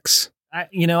Index.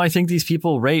 I think these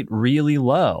people rate really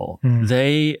low.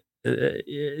 They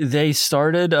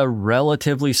started a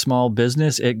relatively small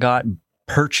business. It got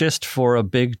purchased for a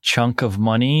big chunk of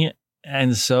money.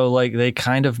 And so like they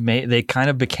kind of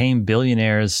became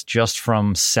billionaires just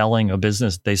from selling a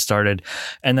business they started.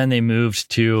 And then they moved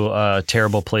to a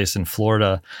terrible place in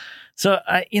Florida. So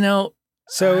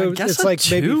it's like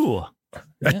 2.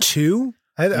 Maybe a 2?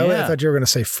 I thought you were going to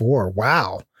say 4.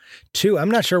 Wow. 2. I'm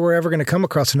not sure we're ever going to come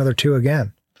across another 2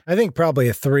 again. I think probably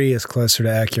a 3 is closer to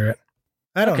accurate.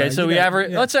 I don't know. Okay, so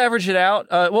let's average it out.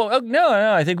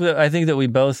 No. I think that we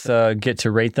both get to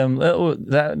rate them.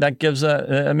 That gives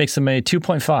that makes them a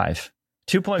 2.5.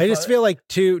 2.5. I just feel like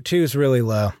 2 is really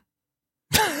low.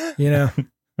 All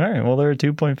right. Well, they're a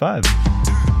 2.5.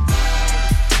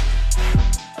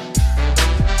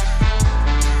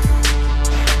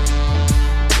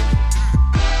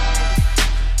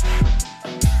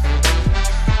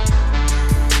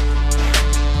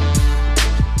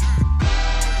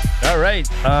 All right,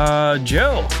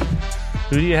 Joe,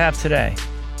 who do you have today?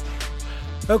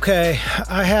 Okay,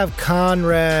 I have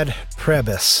Conrad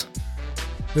Prebys.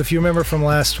 If you remember from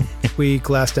last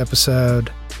episode,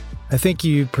 I think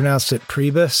you pronounced it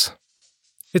Prebys.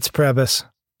 It's Prebys.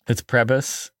 It's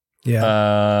Prebys? Yeah.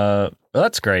 Well,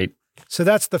 that's great. So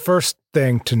that's the first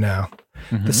thing to know.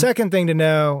 Mm-hmm. The second thing to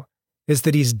know is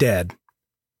that he's dead,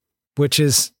 which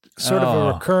is sort of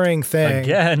a recurring thing.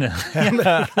 Again.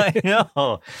 Yeah, I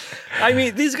know. I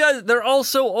mean, these guys, they're all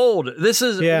so old. This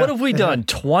is, what have we done?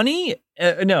 20?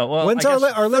 No. Well, when's our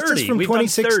list is from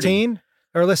 2016?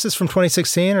 Our list is from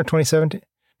 2016 or 2017?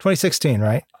 2016,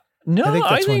 right? No,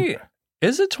 I think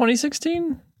is it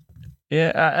 2016?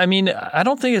 Yeah. I mean, I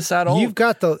don't think it's that old. You've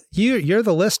got you're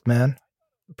the list, man.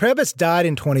 Prebys died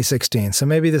in 2016, so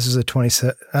maybe this is a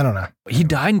 27. I don't know. He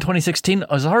died in 2016.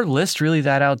 Is our list really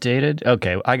that outdated?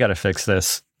 Okay, I got to fix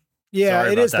this.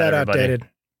 Yeah, it is that outdated.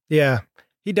 Yeah,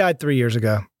 he died 3 years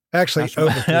ago. Actually,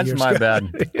 over 3 years ago. That's my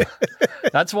bad.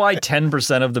 That's why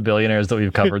 10% of the billionaires that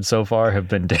we've covered so far have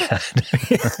been dead.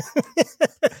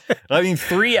 I mean,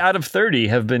 3 out of 30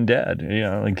 have been dead.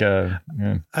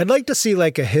 I'd like to see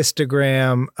like a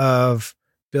histogram of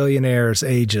billionaires'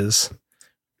 ages.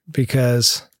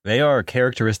 Because they are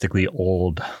characteristically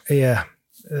old. Yeah.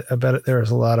 I bet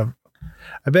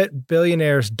I bet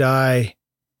billionaires die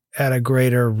at a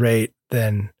greater rate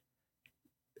than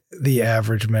the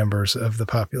average members of the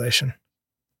population.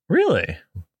 Really?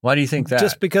 Why do you think that?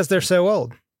 Just because they're so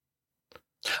old.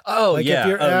 Oh, like if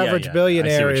your average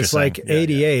billionaire is like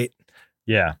 88.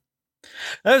 Yeah.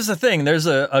 That's the thing. There's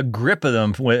a grip of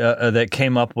them that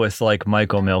came up with like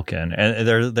Michael Milken, and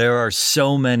there are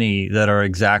so many that are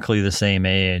exactly the same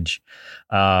age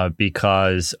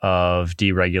because of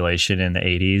deregulation in the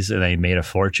 80s, and they made a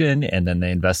fortune, and then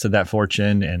they invested that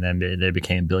fortune, and then they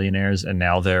became billionaires, and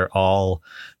now they're all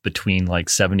between like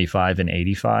 75 and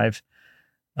 85.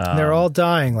 They're all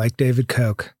dying like David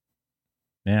Koch.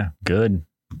 Yeah, good.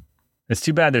 It's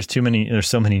too bad there's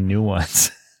so many new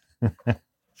ones.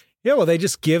 Yeah, well, they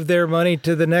just give their money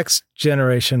to the next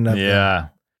generation of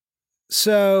them.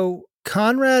 So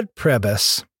Conrad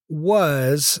Prebys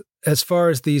was, as far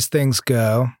as these things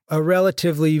go, a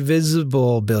relatively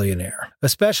visible billionaire,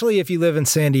 especially if you live in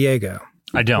San Diego.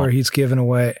 I don't. Where he's given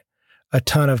away a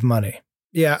ton of money.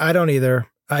 Yeah, I don't either.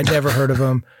 I never heard of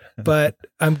him, but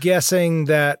I'm guessing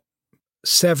that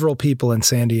several people in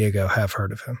San Diego have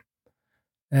heard of him.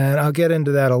 And I'll get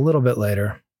into that a little bit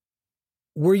later.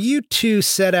 Were you two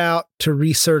set out to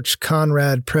research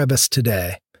Conrad Prebys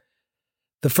today?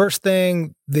 The first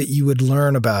thing that you would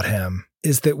learn about him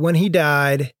is that when he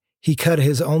died, he cut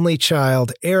his only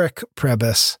child, Eric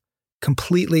Prebys,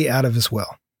 completely out of his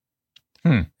will.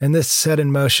 And this set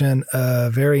in motion a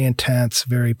very intense,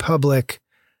 very public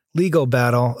legal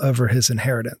battle over his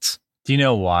inheritance. Do you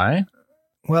know why?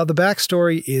 Well, the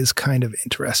backstory is kind of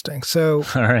interesting. So,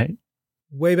 all right.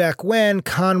 Way back when,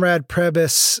 Conrad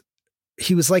Prebys,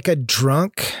 he was like a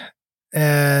drunk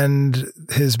and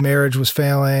his marriage was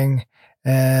failing,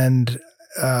 and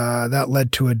that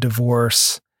led to a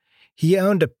divorce. He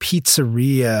owned a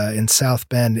pizzeria in South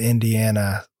Bend,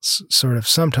 Indiana, sort of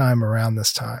sometime around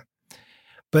this time.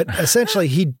 But essentially,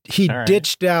 he right.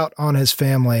 ditched out on his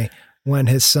family when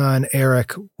his son,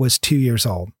 Eric, was 2 years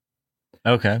old.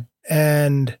 Okay.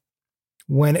 And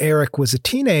when Eric was a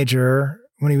teenager,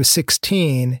 when he was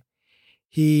 16,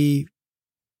 he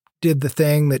did the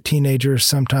thing that teenagers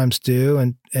sometimes do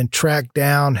and tracked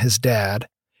down his dad,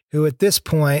 who at this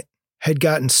point had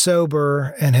gotten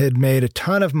sober and had made a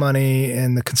ton of money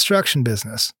in the construction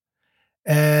business.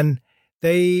 And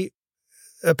they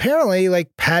apparently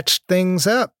patched things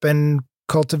up and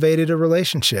cultivated a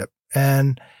relationship.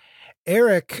 And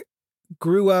Eric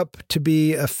grew up to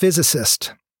be a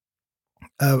physicist,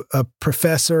 a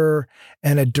professor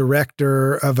and a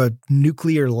director of a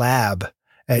nuclear lab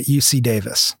at UC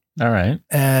Davis. All right.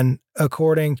 And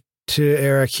according to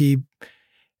Eric, he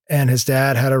and his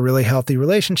dad had a really healthy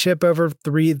relationship over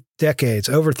 3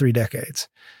 decades.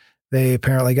 They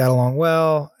apparently got along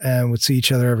well and would see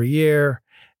each other every year,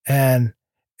 and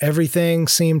everything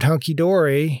seemed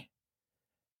hunky-dory.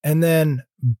 And then,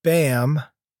 bam,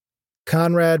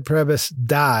 Conrad Prebys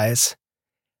dies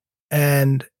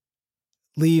and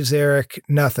leaves Eric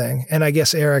nothing. And I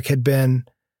guess Eric had been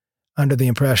under the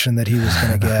impression that he was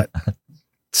going to get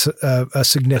a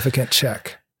significant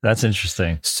check. That's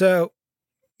interesting. So,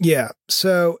 yeah.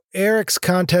 So Eric's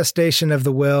contestation of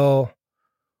the will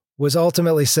was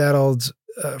ultimately settled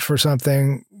for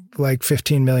something like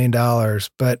 $15 million,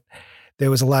 but there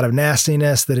was a lot of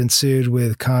nastiness that ensued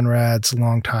with Conrad's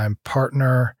longtime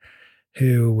partner,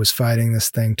 who was fighting this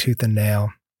thing tooth and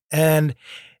nail. And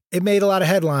it made a lot of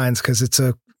headlines because it's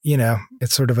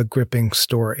it's sort of a gripping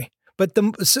story. But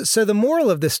so the moral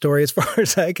of this story, as far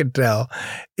as I can tell,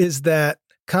 is that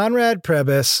Conrad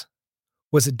Prebys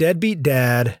was a deadbeat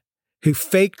dad who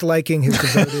faked liking his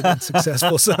devoted and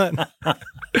successful son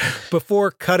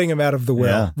before cutting him out of the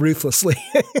will ruthlessly.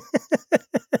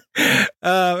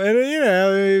 And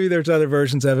maybe there's other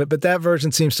versions of it, but that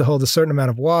version seems to hold a certain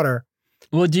amount of water.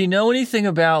 Well, do you know anything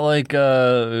about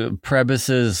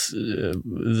Prebys's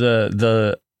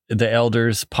the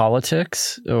elders'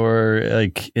 politics, or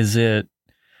is it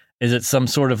some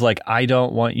sort of I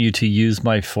don't want you to use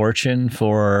my fortune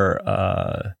for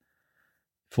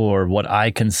what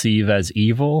I conceive as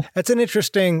evil? That's an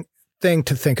interesting thing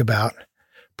to think about.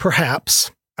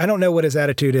 Perhaps. I don't know what his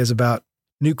attitude is about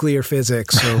nuclear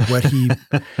physics or what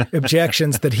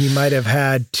objections that he might have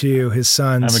had to his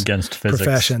son's I'm against physics.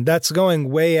 Profession. That's going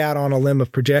way out on a limb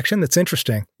of projection. That's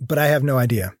interesting, but I have no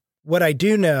idea. What I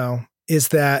do know is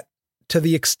that to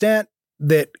the extent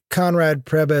that Conrad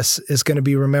Prebys is going to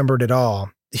be remembered at all,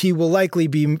 he will likely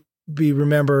be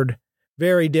remembered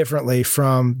very differently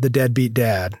from the deadbeat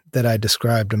dad that I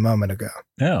described a moment ago.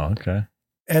 Oh, okay.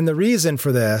 And the reason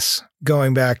for this,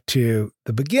 going back to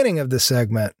the beginning of the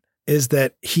segment, is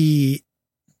that he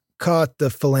caught the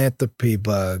philanthropy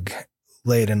bug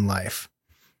late in life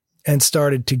and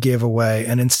started to give away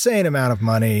an insane amount of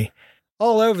money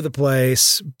all over the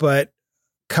place, but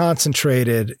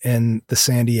concentrated in the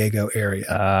San Diego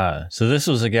area. So this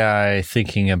was a guy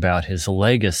thinking about his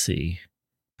legacy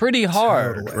pretty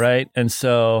hard, Totally. Right? And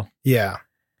so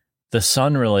the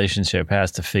son relationship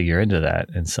has to figure into that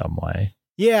in some way.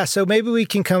 Yeah, so maybe we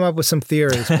can come up with some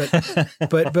theories,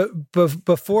 but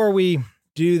before we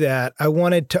do that, I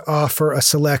wanted to offer a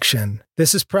selection.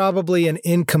 This is probably an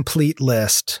incomplete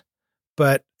list,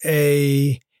 but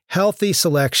a healthy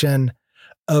selection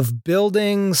of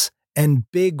buildings and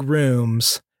big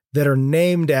rooms that are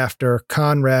named after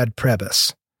Conrad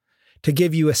Prebys, to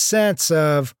give you a sense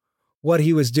of what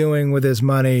he was doing with his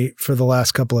money for the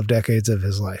last couple of decades of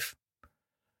his life.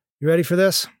 You ready for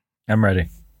this? I'm ready.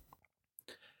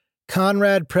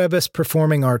 Conrad Prebys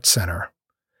Performing Arts Center,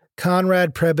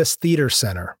 Conrad Prebys Theater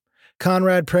Center,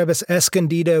 Conrad Prebys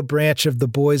Escondido branch of the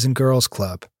Boys and Girls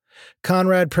Club,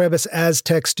 Conrad Prebys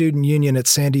Aztec Student Union at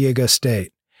San Diego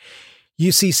State,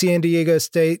 UC San Diego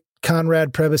State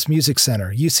Conrad Prebys Music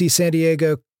Center, UC San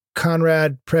Diego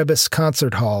Conrad Prebys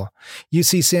Concert Hall,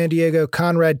 UC San Diego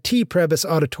Conrad T. Prebys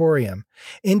Auditorium,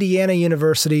 Indiana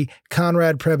University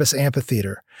Conrad Prebys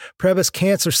Amphitheater, Prebys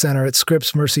Cancer Center at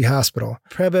Scripps Mercy Hospital,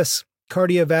 Prebys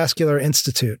Cardiovascular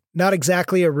Institute. Not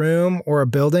exactly a room or a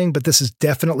building, but this is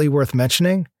definitely worth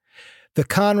mentioning. The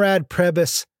Conrad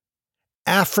Prebys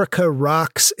Africa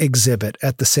Rocks exhibit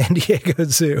at the San Diego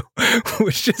Zoo,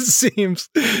 which just seems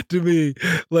to me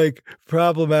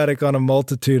problematic on a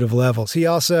multitude of levels. He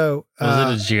also...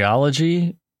 Was it a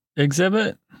geology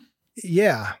exhibit?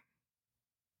 Yeah.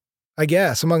 I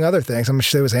guess, among other things. I'm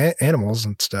sure there was animals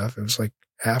and stuff. It was like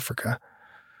Africa.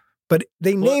 But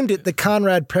they named it the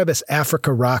Conrad Prebys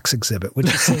Africa Rocks exhibit, which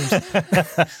seems...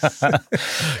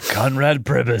 Conrad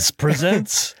Prebys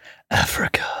presents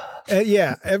Africa.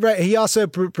 Yeah, right. He also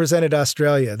presented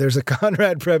Australia. There's a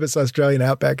Conrad Prebys Australian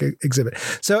Outback exhibit.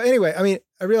 So anyway, I mean,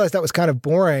 I realized that was kind of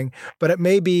boring, but it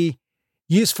may be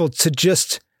useful to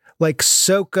just like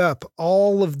soak up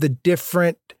all of the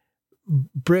different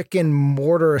brick and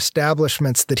mortar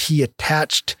establishments that he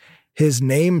attached his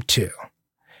name to,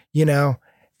 you know?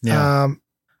 Yeah.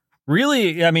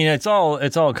 Really, I mean, it's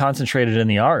all concentrated in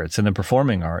the arts and the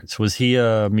performing arts. Was he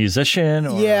a musician?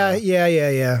 Or Yeah.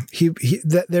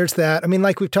 There's that. I mean,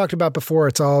 like we've talked about before,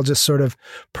 it's all just sort of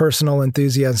personal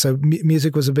enthusiasm. So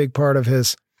music was a big part of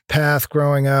his path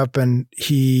growing up, and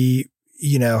he,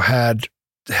 you know, had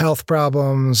health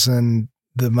problems, and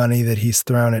the money that he's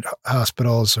thrown at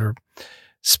hospitals are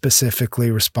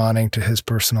specifically responding to his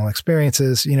personal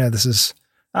experiences. You know, this is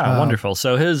wonderful.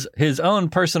 So his own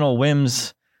personal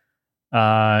whims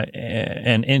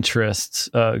and interests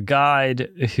guide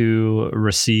who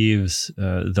receives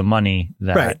the money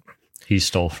that he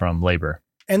stole from labor.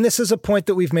 And this is a point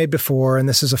that we've made before, and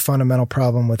this is a fundamental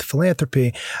problem with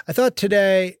philanthropy. I thought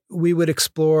today we would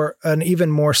explore an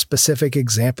even more specific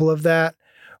example of that,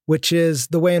 which is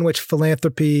the way in which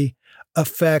philanthropy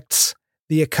affects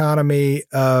the economy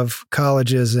of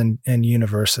colleges and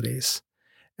universities.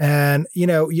 And, you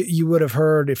know, you would have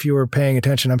heard, if you were paying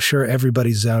attention, I'm sure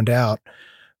everybody zoned out,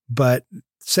 but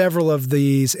several of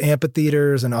these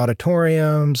amphitheaters and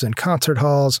auditoriums and concert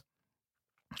halls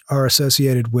are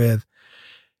associated with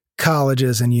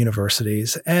colleges and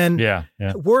universities. And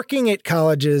working at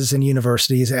colleges and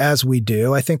universities, as we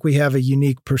do, I think we have a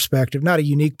unique perspective, not a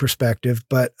unique perspective,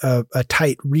 but a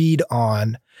tight read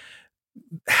on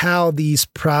how these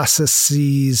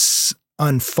processes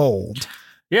unfold.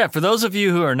 Yeah, for those of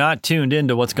you who are not tuned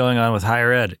into what's going on with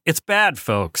higher ed, it's bad,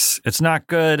 folks. It's not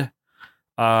good.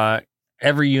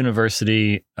 Every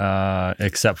university,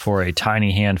 except for a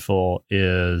tiny handful,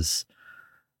 is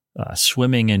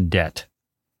swimming in debt.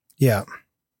 Yeah.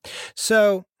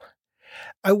 So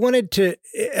I wanted to,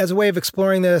 as a way of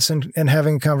exploring this and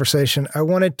having a conversation, I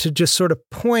wanted to just sort of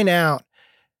point out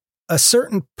a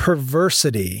certain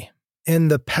perversity in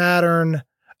the pattern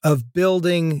of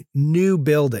building new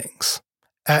buildings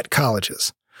at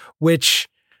colleges, which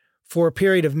for a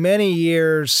period of many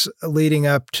years leading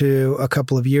up to a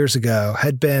couple of years ago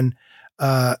had been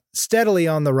steadily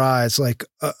on the rise, like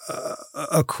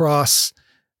across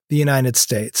the United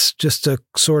States, just a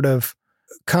sort of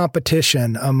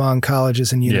competition among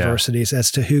colleges and universities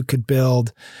as to who could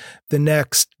build the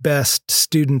next best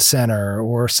student center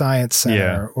or science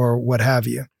center or what have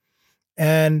you.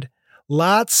 And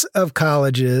lots of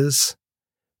colleges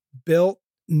built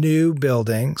new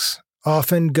buildings,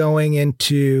 often going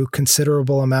into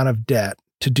considerable amount of debt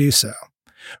to do so,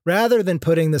 rather than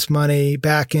putting this money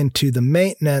back into the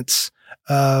maintenance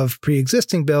of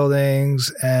pre-existing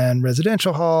buildings and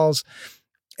residential halls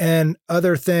and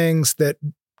other things that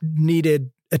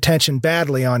needed attention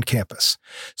badly on campus.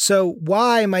 So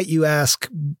why, might you ask,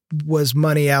 was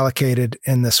money allocated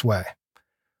in this way?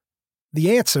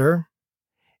 The answer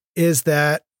is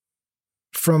that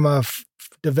from a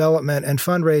development and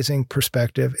fundraising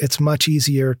perspective, it's much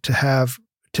easier to have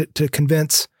to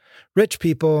convince rich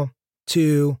people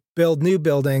to build new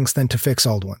buildings than to fix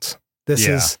old ones. This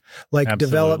is like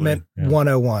development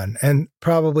 101. And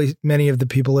probably many of the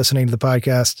people listening to the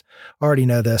podcast already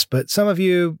know this, but some of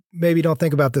you maybe don't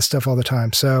think about this stuff all the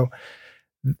time. So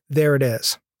there it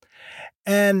is.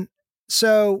 And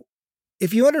so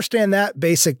if you understand that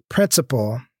basic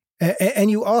principle, and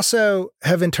you also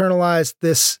have internalized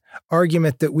this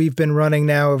argument that we've been running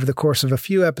now over the course of a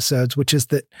few episodes, which is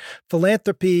that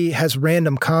philanthropy has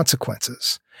random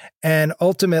consequences and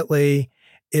ultimately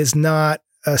is not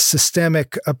a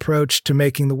systemic approach to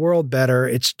making the world better.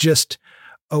 It's just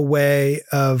a way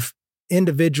of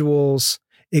individuals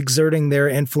exerting their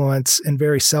influence in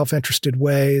very self-interested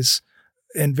ways,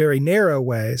 in very narrow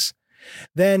ways.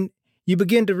 Then you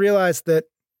begin to realize that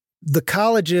the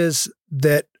colleges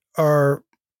that are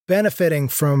benefiting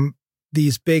from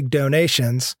these big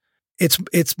donations,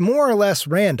 it's more or less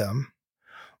random,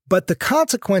 but the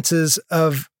consequences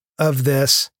of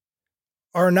this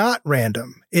are not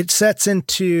random. It sets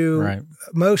into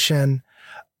motion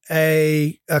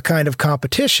a kind of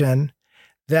competition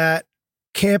that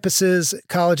campuses,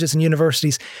 colleges, and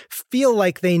universities feel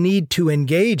like they need to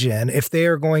engage in if they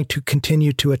are going to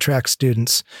continue to attract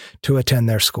students to attend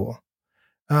their school.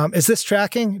 Is this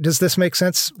tracking? Does this make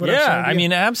sense? Yeah, I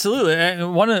mean, absolutely.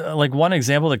 One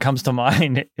example that comes to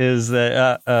mind is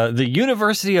that the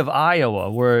University of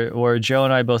Iowa, where Joe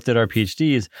and I both did our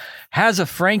PhDs, has a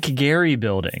Frank Gehry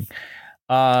building.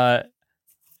 I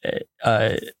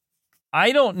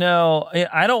don't know.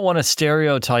 I don't want to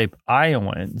stereotype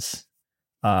Iowans.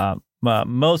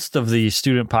 Most of the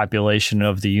student population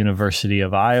of the University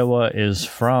of Iowa is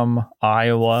from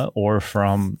Iowa or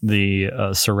from the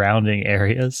surrounding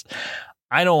areas.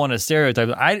 I don't want to stereotype.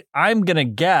 I'm going to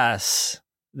guess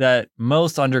that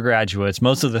most of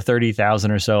the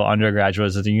 30,000 or so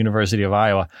undergraduates at the University of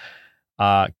Iowa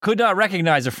could not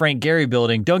recognize a Frank Gehry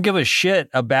building, don't give a shit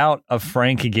about a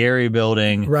Frank Gehry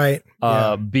building right.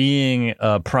 Being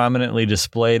prominently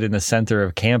displayed in the center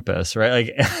of campus, right?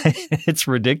 Like, it's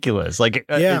ridiculous. Like,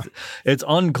 it's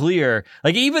unclear.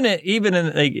 Like, even in,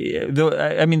 like,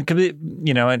 I mean,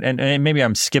 and maybe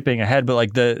I'm skipping ahead, but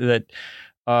like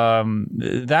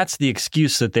that's the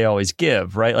excuse that they always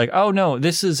give, right? Like, oh no,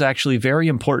 this is actually very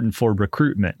important for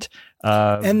recruitment.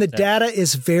 And the data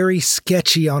is very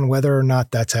sketchy on whether or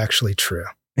not that's actually true.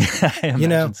 I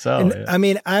imagine so. And, I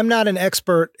mean, I'm not an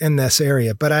expert in this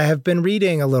area, but I have been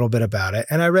reading a little bit about it,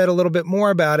 and I read a little bit more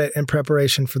about it in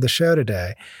preparation for the show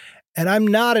today. And I'm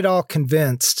not at all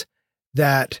convinced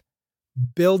that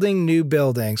building new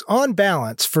buildings, on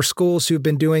balance, for schools who've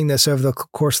been doing this over the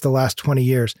course of the last 20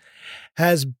 years,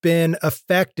 has been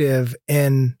effective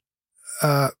in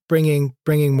bringing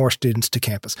more students to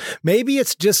campus. Maybe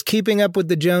it's just keeping up with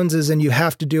the Joneses and you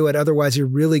have to do it. Otherwise, you're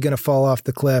really going to fall off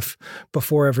the cliff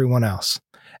before everyone else.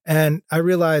 And I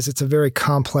realize it's a very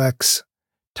complex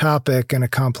topic and a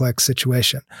complex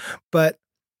situation. But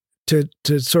to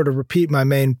sort of repeat my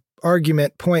main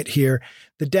argument point here,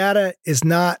 the data is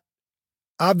not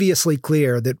obviously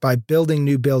clear that by building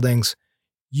new buildings,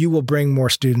 you will bring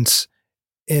more students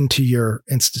into your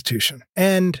institution.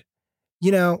 And,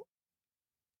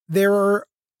 there are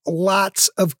lots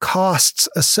of costs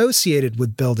associated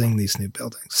with building these new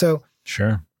buildings. So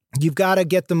sure, you've got to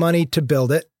get the money to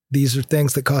build it. These are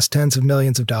things that cost tens of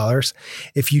millions of dollars.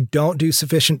 If you don't do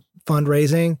sufficient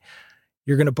fundraising,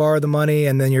 you're going to borrow the money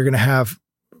and then you're going to have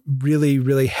really,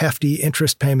 really hefty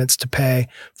interest payments to pay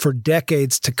for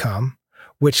decades to come,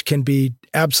 which can be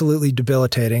absolutely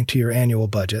debilitating to your annual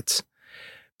budgets.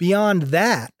 Beyond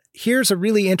that, here's a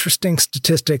really interesting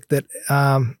statistic that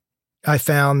I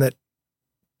found that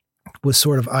was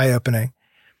sort of eye-opening.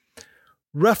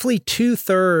 Roughly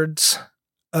 2/3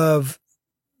 of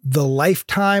the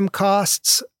lifetime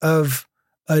costs of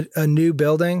a new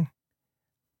building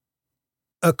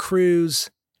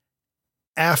accrues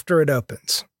after it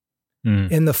opens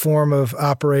in the form of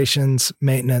operations,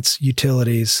 maintenance,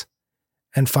 utilities,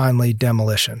 and finally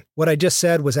demolition. What I just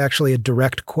said was actually a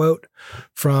direct quote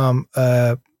from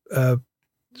a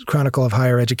Chronicle of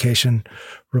Higher Education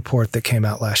report that came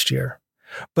out last year.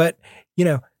 But,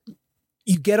 you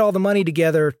get all the money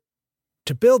together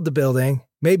to build the building.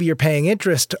 Maybe you're paying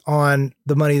interest on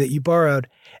the money that you borrowed.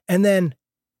 And then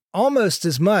almost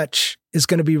as much is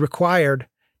going to be required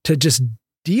to just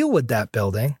deal with that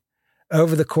building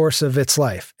over the course of its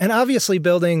life. And obviously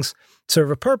buildings serve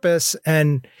a purpose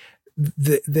and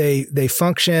they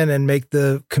function and make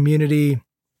the community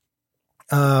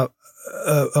a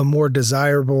more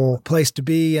desirable place to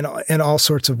be in all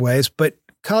sorts of ways. But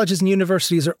colleges and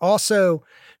universities are also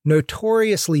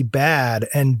notoriously bad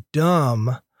and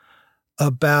dumb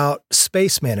about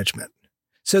space management.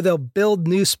 So they'll build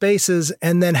new spaces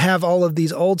and then have all of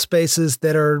these old spaces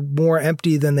that are more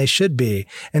empty than they should be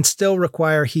and still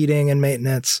require heating and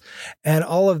maintenance. And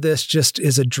all of this just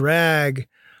is a drag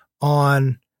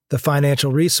on the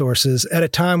financial resources at a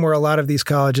time where a lot of these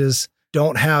colleges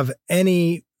don't have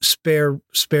any spare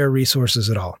resources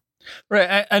at all.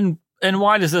 Right. And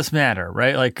why does this matter,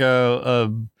 right? Like,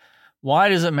 why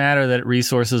does it matter that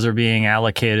resources are being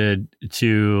allocated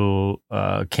to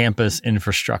campus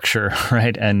infrastructure,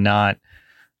 right, and not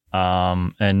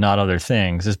other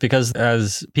things? It's because,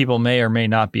 as people may or may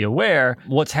not be aware,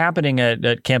 what's happening at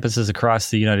campuses across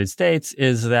the United States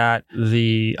is that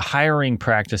the hiring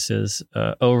practices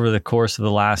over the course of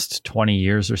the last 20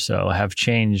 years or so have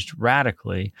changed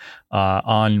radically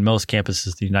on most campuses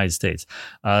of the United States.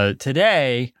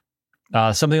 Today,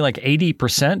 something like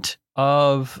 80%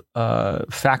 of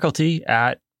faculty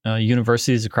at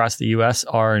universities across the U.S.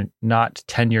 are not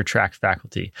tenure-track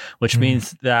faculty, which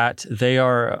means that they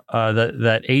are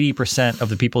that 80% of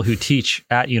the people who teach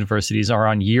at universities are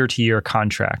on year-to-year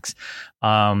contracts.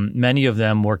 Many of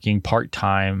them working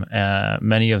part-time,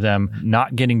 many of them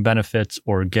not getting benefits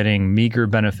or getting meager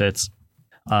benefits.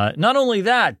 Not only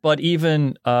that, but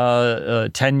even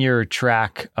tenure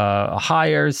track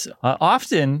hires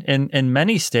often in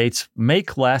many states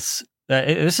make less.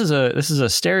 This is a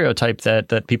stereotype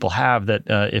that people have that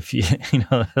if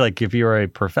if you're a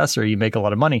professor, you make a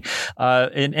lot of money.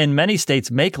 In many states,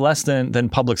 make less than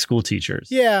public school teachers.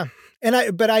 Yeah,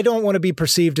 but I don't want to be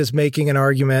perceived as making an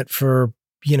argument for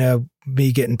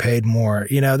me getting paid more.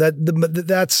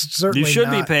 That's certainly you should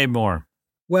not, be paid more.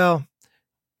 Well,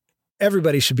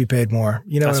 everybody should be paid more.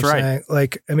 You know That's what I'm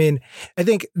right. saying? I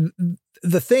think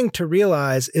the thing to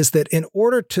realize is that in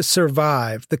order to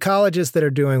survive, the colleges that are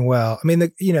doing well,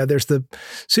 there's the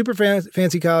super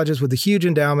fancy colleges with the huge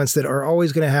endowments that are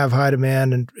always going to have high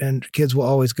demand and kids will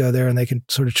always go there and they can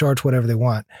sort of charge whatever they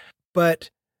want. But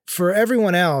for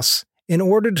everyone else, in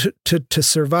order to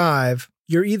survive,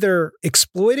 you're either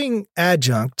exploiting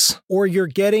adjuncts or you're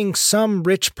getting some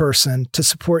rich person to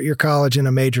support your college in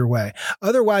a major way.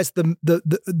 Otherwise,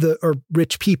 or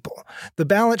rich people, the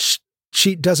balance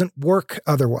sheet doesn't work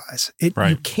otherwise.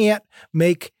 You can't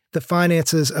make the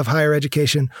finances of higher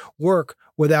education work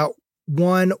without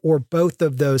one or both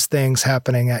of those things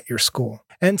happening at your school.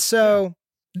 And so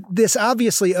this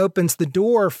obviously opens the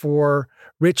door for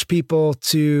rich people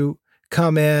to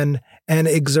come in and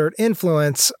exert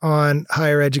influence on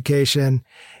higher education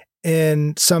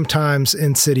in sometimes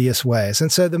insidious ways.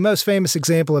 And so the most famous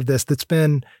example of this that's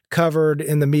been covered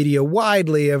in the media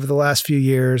widely over the last few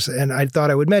years, and I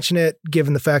thought I would mention it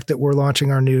given the fact that we're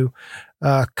launching our new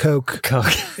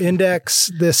Koch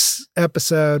index this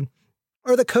episode,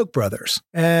 are the Koch brothers.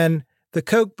 And the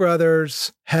Koch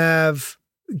brothers have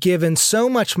given so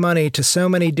much money to so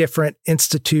many different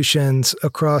institutions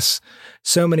across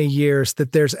so many years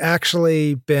that there's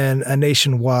actually been a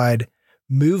nationwide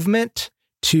movement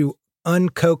to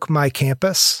uncoke my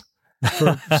campus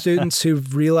for students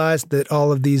who've realized that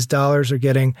all of these dollars are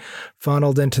getting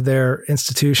funneled into their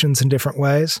institutions in different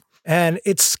ways. And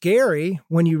it's scary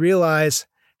when you realize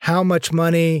how much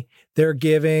money they're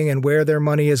giving and where their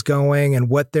money is going and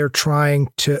what they're trying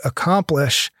to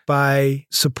accomplish by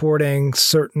supporting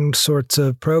certain sorts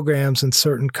of programs and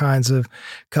certain kinds of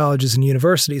colleges and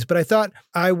universities. But I thought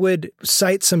I would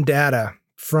cite some data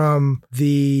from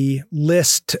the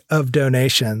list of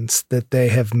donations that they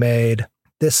have made.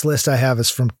 This list I have is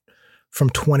from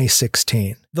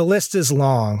 2016. The list is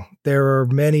long. There are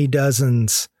many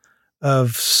dozens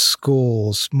of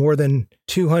schools, more than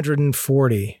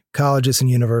 240 colleges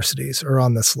and universities are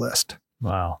on this list.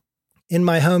 Wow. In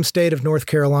my home state of North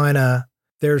Carolina,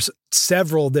 there's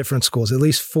several different schools, at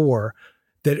least 4,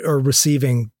 that are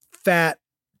receiving fat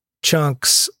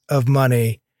chunks of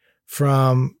money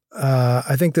from,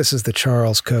 I think this is the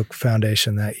Charles Koch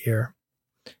Foundation that year.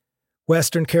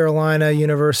 Western Carolina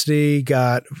University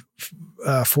got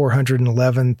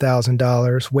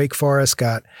 $411,000. Wake Forest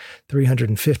got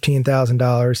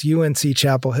 $315,000. UNC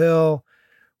Chapel Hill,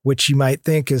 which you might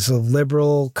think is a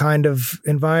liberal kind of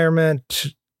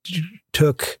environment,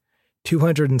 took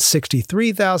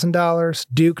 $263,000.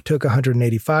 Duke took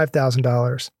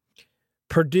 $185,000.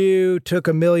 Purdue took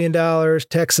 $1 million.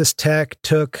 Texas Tech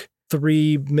took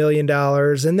 $3 million.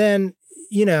 And then,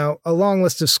 a long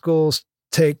list of schools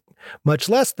take much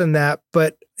less than that,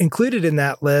 but included in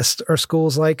that list are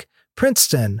schools like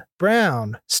Princeton,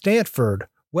 Brown, Stanford,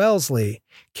 Wellesley,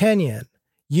 Kenyon,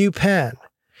 UPenn.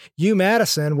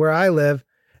 UMadison, where I live,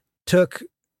 took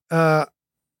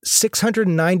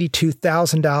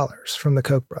 $692,000 from the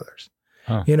Koch brothers.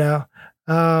 Huh.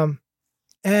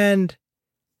 And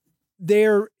they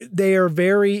are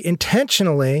very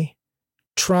intentionally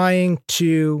trying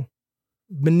to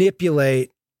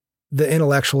manipulate the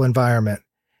intellectual environment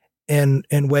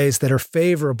in ways that are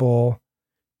favorable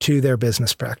to their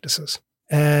business practices.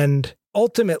 And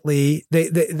ultimately,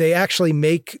 they actually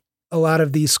make a lot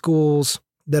of these schools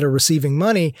that are receiving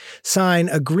money sign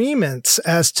agreements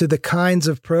as to the kinds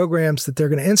of programs that they're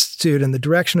going to institute and the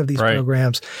direction of these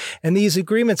programs. And these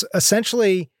agreements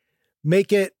essentially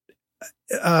make it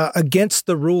against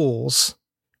the rules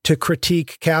to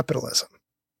critique capitalism.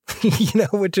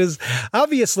 Which is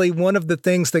obviously one of the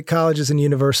things that colleges and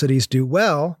universities do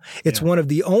well. It's one of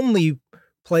the only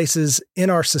places in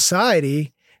our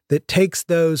society that takes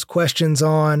those questions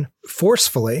on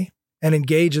forcefully and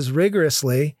engages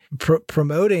rigorously,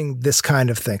 promoting this kind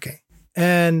of thinking.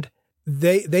 And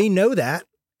they know that.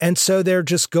 And so they're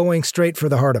just going straight for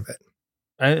the heart of it.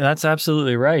 That's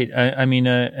absolutely right.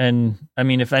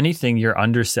 If anything, you're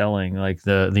underselling like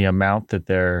the amounts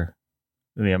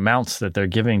that they're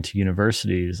giving to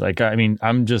universities.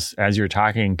 I'm just, as you're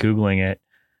talking, Googling it,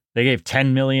 they gave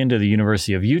 $10 million to the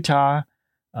University of Utah,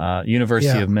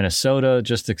 University of Minnesota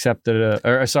just accepted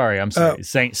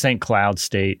St. Cloud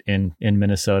State in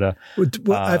Minnesota.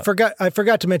 Well, I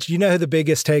forgot to mention, you know who the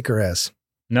biggest taker is?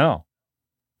 No.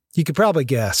 You could probably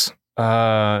guess.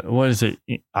 What is it?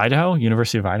 Idaho?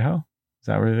 University of Idaho? Is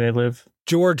that where they live?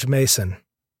 George Mason.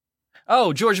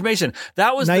 Oh, George Mason.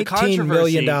 That was the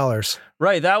controversy. $19 million.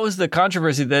 Right. That was the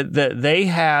controversy that they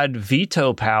had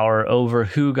veto power over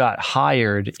who got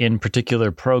hired in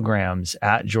particular programs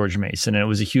at George Mason. And it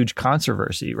was a huge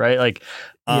controversy, right? Like,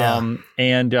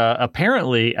 and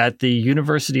apparently at the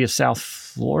University of South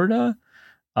Florida,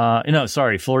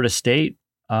 Florida State,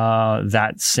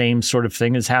 that same sort of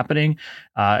thing is happening.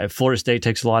 Florida State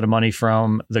takes a lot of money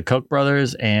from the Koch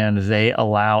brothers, and they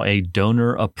allow a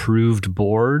donor-approved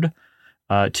board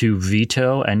to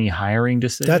veto any hiring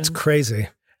decision. That's crazy.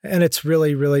 And it's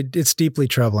really, really, it's deeply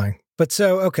troubling. But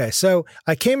so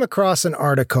I came across an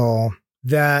article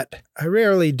that I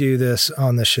rarely do this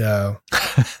on the show,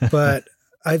 but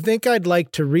I think I'd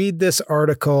like to read this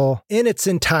article in its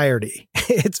entirety.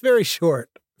 It's very short,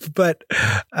 but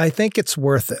I think it's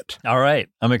worth it. All right.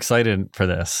 I'm excited for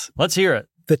this. Let's hear it.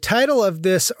 The title of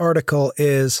this article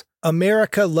is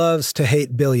America Loves to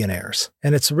Hate Billionaires,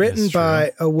 and it's written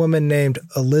by a woman named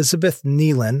Elizabeth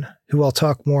Nealon, who I'll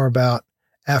talk more about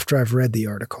after I've read the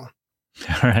article.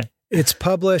 All right. It's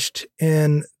published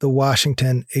in the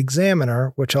Washington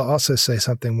Examiner, which I'll also say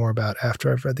something more about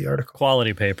after I've read the article.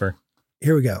 Quality paper.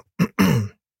 Here we go.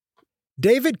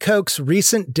 David Koch's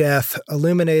recent death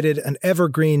illuminated an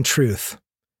evergreen truth.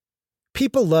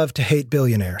 People love to hate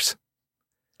billionaires.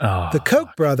 Oh, the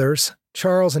Koch brothers,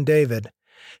 Charles and David,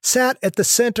 sat at the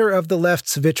center of the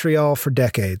left's vitriol for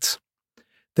decades.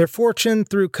 Their fortune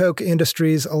through Koch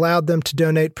Industries allowed them to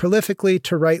donate prolifically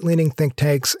to right-leaning think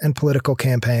tanks and political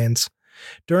campaigns.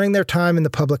 During their time in the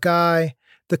public eye,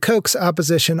 the Koch's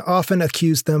opposition often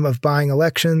accused them of buying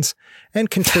elections and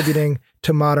contributing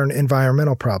to modern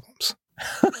environmental problems.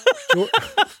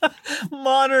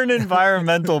 Modern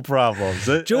environmental problems.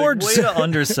 George, way to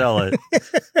undersell it.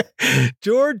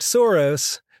 George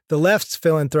Soros, the left's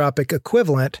philanthropic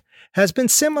equivalent, has been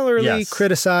similarly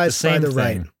criticized by the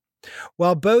right.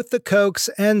 While both the Kochs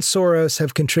and Soros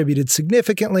have contributed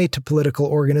significantly to political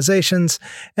organizations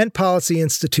and policy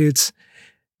institutes,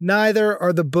 neither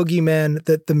are the boogeymen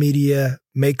that the media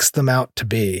makes them out to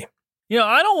be. You know,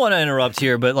 I don't want to interrupt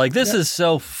here, but like this is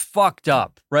so fucked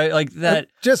up, right? Like that.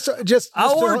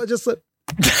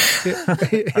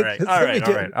 All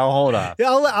right. I'll hold on.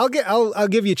 Yeah, I'll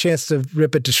give you a chance to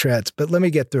rip it to shreds, but let me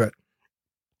get through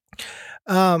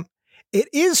it. It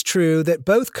is true that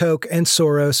both Koch and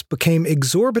Soros became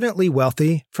exorbitantly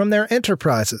wealthy from their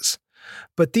enterprises,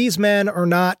 but these men are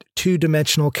not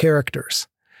two-dimensional characters.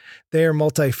 They are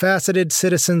multifaceted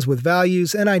citizens with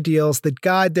values and ideals that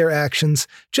guide their actions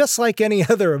just like any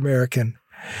other American.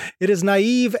 It is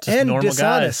naive and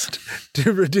dishonest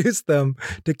to reduce them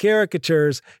to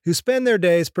caricatures who spend their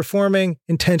days performing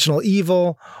intentional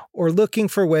evil or looking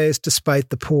for ways to spite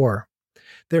the poor.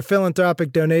 Their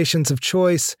philanthropic donations of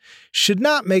choice should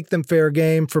not make them fair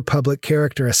game for public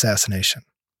character assassination.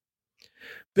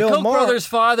 The Koch brothers'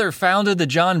 father founded the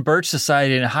John Birch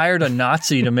Society and hired a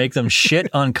Nazi to make them shit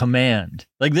on command.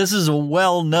 Like, this is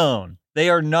well known. They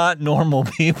are not normal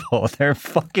people. They're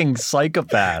fucking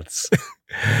psychopaths.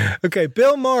 Okay,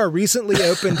 Bill Maher recently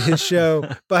opened his show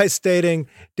by stating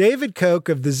David Koch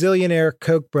of the zillionaire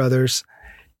Koch brothers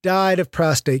died of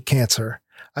prostate cancer.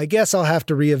 I guess I'll have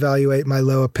to reevaluate my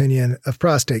low opinion of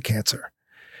prostate cancer.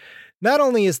 Not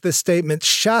only is this statement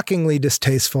shockingly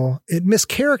distasteful, it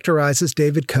mischaracterizes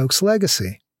David Koch's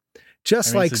legacy.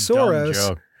 Just like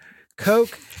Soros,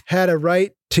 Koch had a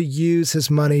right to use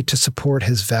his money to support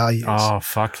his values. Oh,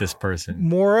 fuck this person.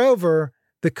 Moreover,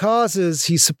 the causes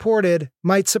he supported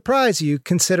might surprise you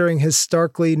considering his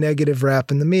starkly negative rap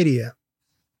in the media.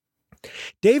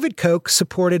 David Koch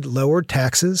supported lowered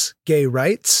taxes, gay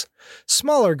rights,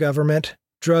 smaller government,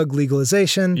 drug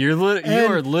legalization. You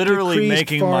are literally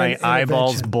making my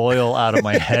eyeballs boil out of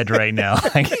my head right now.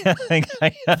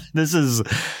 This is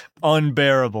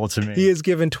unbearable to me. He has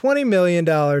given $20 million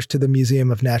to the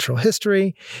Museum of Natural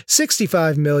History,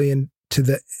 $65 million to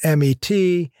the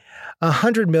MET,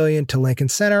 $100 million to Lincoln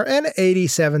Center, and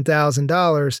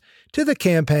 $87,000 to the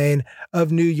campaign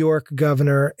of New York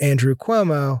Governor Andrew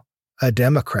Cuomo, a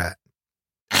Democrat.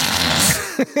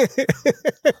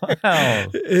 Wow.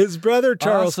 His brother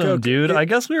Charles Koch, dude. I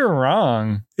guess we were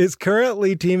wrong. Is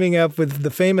currently teaming up with the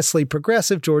famously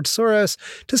progressive George Soros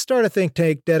to start a think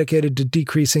tank dedicated to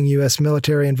decreasing U.S.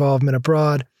 military involvement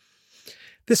abroad.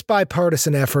 This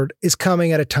bipartisan effort is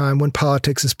coming at a time when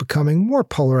politics is becoming more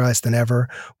polarized than ever,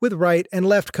 with right and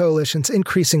left coalitions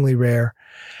increasingly rare.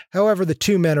 However, the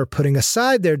two men are putting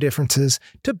aside their differences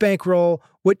to bankroll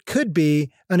what could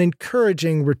be an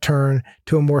encouraging return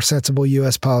to a more sensible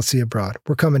U.S. policy abroad.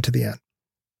 We're coming to the end.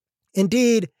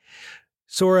 Indeed,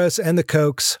 Soros and the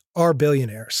Kochs are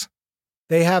billionaires.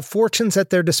 They have fortunes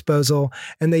at their disposal,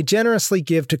 and they generously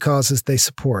give to causes they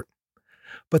support.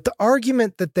 But the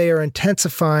argument that they are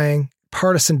intensifying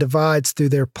partisan divides through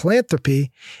their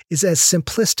philanthropy is as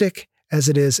simplistic as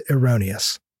it is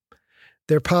erroneous.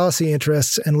 Their policy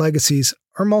interests and legacies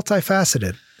are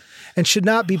multifaceted and should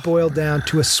not be boiled down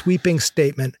to a sweeping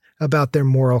statement about their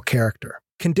moral character.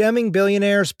 Condemning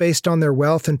billionaires based on their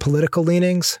wealth and political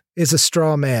leanings is a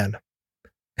straw man.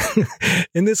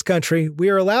 In this country, we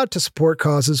are allowed to support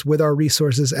causes with our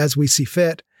resources as we see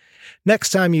fit. Next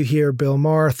time you hear Bill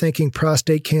Maher thanking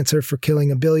prostate cancer for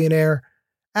killing a billionaire,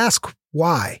 ask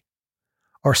why.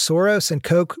 Are Soros and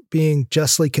Koch being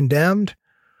justly condemned,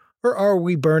 or are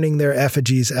we burning their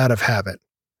effigies out of habit?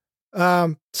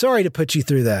 Sorry to put you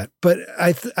through that, but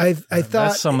I thought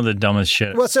that's some of the dumbest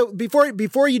shit. Well, so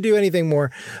before you do anything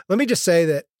more, let me just say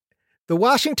that the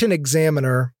Washington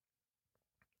Examiner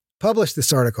published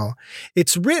this article.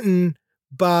 It's written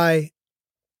by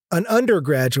an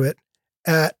undergraduate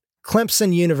at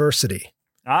Clemson University,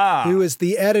 who is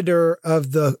the editor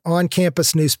of the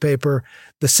on-campus newspaper,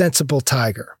 The Sensible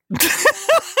Tiger.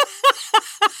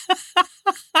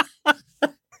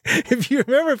 If you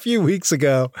remember a few weeks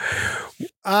ago,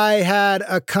 I had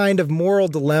a kind of moral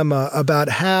dilemma about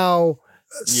how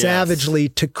savagely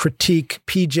to critique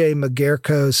P.J.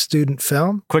 McGarko's student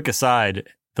film. Quick aside,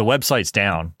 the website's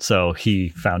down, so he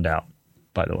found out,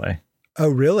 by the way. Oh,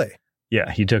 really?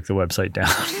 Yeah, he took the website down.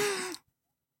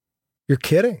 You're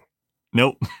kidding.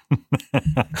 Nope.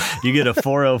 You get a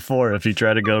 404 if you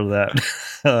try to go to that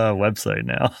website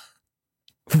now.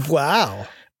 Wow.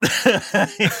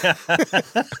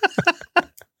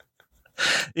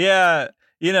 Yeah,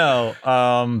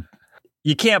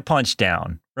 you can't punch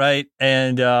down, right?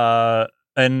 And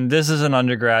this is an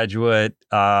undergraduate.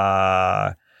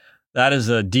 That is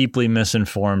a deeply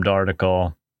misinformed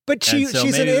article. But she's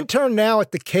an intern now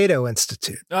at the Cato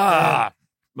Institute.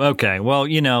 Okay.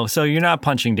 Well, so you're not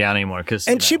punching down anymore because.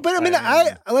 And she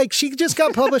just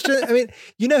got published.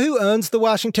 You know who owns the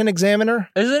Washington Examiner?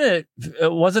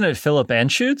 Wasn't it Philip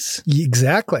Anschutz?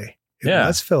 Exactly. It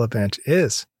was Philip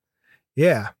Anschutz.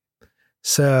 Yeah.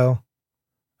 So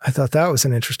I thought that was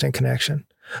an interesting connection.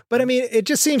 But it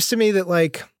just seems to me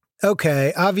that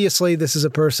okay, obviously this is a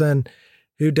person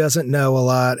who doesn't know a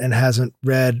lot and hasn't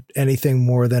read anything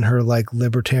more than her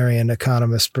libertarian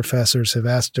economist professors have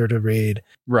asked her to read.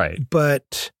 Right.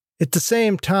 But at the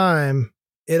same time,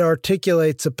 it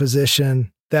articulates a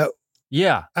position that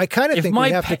I kind of think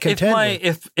we have to contend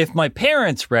with. If my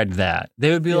parents read that, they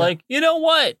would be like, you know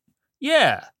what?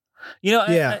 Yeah.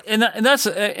 And that's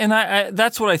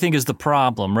what I think is the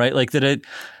problem, right? That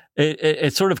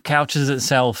it sort of couches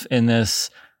itself in this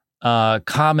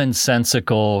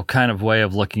commonsensical kind of way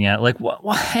of looking at it.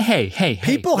 Hey,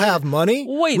 people have money.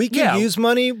 Wait, we can use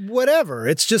money, whatever.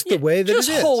 It's just the way that it is.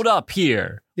 Just hold up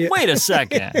here. Yeah. Wait a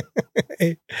second.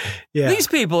 These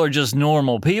people are just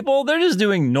normal people. They're just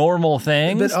doing normal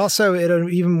things. But also at an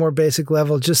even more basic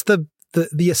level, just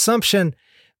the assumption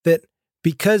that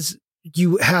because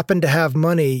you happen to have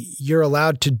money, you're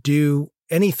allowed to do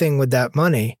anything with that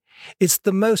money. It's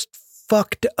the most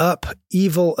fucked up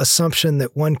evil assumption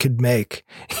that one could make.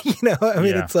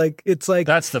 It's like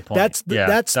that's the point. That's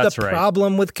the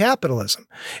problem with capitalism.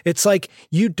 It's like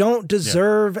you don't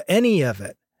deserve any of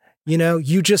it.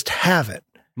 You just have it.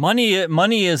 Money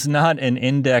is not an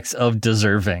index of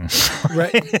deserving.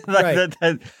 Right. Right.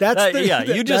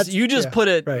 You just put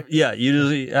it. Right. Yeah.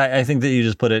 I think that you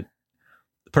just put it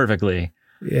perfectly.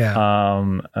 Yeah.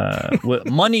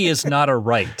 Money is not a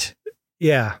right.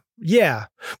 Yeah. Yeah,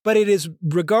 but it is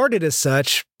regarded as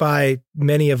such by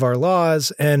many of our laws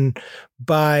and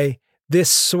by this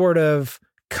sort of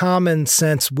common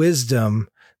sense wisdom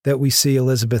that we see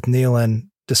Elizabeth Nealon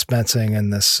dispensing in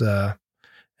this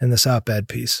op-ed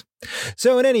piece.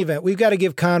 So in any event, we've got to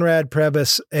give Conrad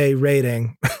Prebys a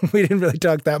rating. We didn't really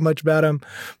talk that much about him,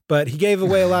 but he gave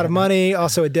away a lot of money,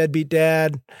 also a deadbeat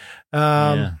dad.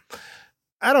 I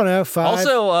don't know, 5.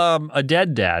 Also a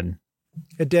dead dad.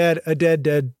 A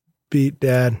dead beat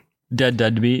dad.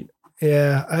 Dead beat.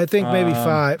 Yeah, I think maybe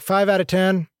 5. 5 out of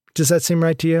 10. Does that seem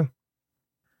right to you?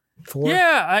 4?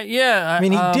 Yeah. He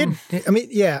did.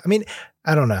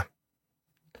 I don't know.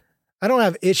 I don't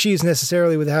have issues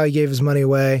necessarily with how he gave his money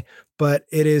away, but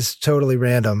it is totally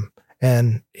random.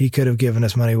 and he could have given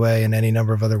his money away in any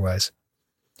number of other ways.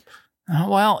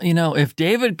 Well, if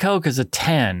David Koch is a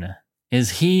 10,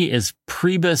 is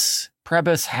Prebus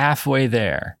halfway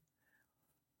there?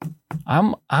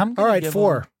 I'm all right,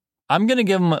 4. I'm going to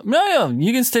give him no,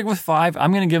 you can stick with 5.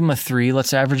 I'm going to give him a 3.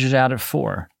 Let's average it out at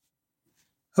 4.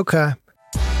 Okay.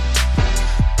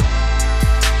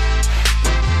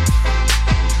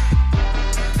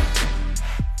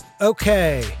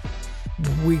 Okay.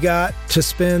 We got to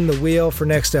spin the wheel for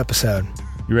next episode.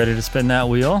 You ready to spin that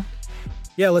wheel?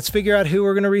 Yeah, let's figure out who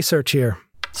we're going to research here.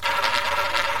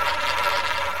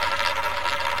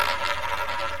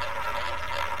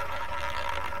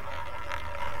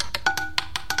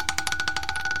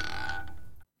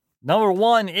 Number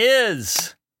 1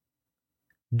 is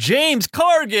James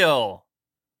Cargill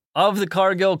of the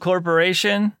Cargill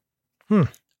Corporation.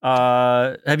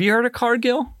 Have you heard of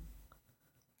Cargill?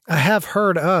 I have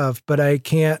heard of, but I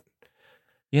can't.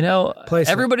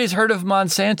 Everybody's heard of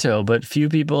Monsanto, but few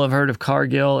people have heard of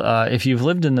Cargill. If you've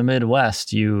lived in the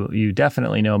Midwest, you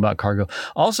definitely know about Cargill.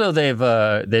 Also,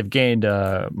 they've gained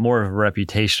more of a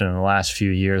reputation in the last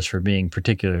few years for being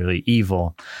particularly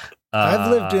evil.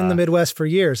 I've lived in the Midwest for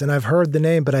years, and I've heard the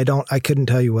name, but I couldn't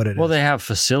tell you what it is. Well, they have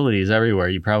facilities everywhere.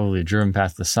 You probably driven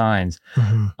past the signs.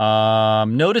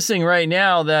 Mm-hmm. Noticing right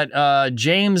now that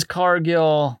James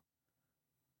Cargill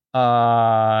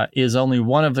is only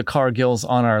one of the Cargills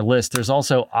on our list. There's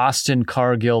also Austin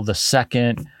Cargill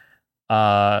II,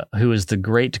 who is the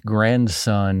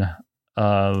great-grandson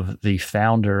of the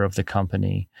founder of the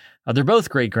company. They're both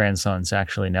great-grandsons,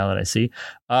 actually, now that I see.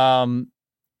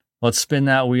 Let's spin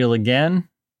that wheel again.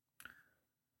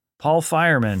 Paul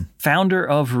Fireman, founder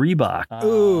of Reebok.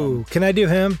 Ooh, can I do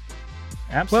him?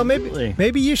 Absolutely. Well,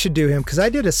 maybe you should do him, because I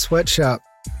did a sweatshop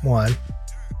one.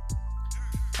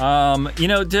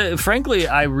 Frankly,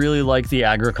 I really like the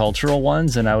agricultural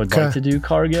ones, and I would like to do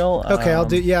Cargill. Okay, I'll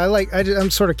do. Yeah,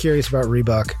 I'm sort of curious about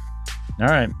Reebok. All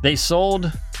right, they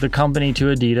sold the company to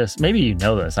Adidas. Maybe you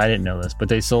know this. I didn't know this, but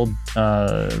they sold.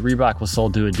 Reebok was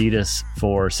sold to Adidas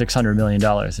for $600 million in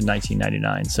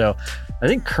 1999. So, I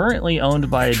think currently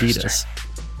owned by Adidas.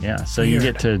 Yeah, so you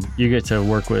get to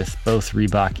work with both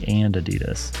Reebok and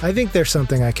Adidas. I think there's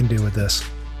something I can do with this.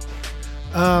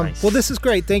 Nice. Well, this is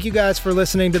great. Thank you guys for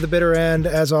listening to The Bitter End.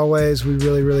 As always, we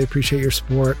really, really appreciate your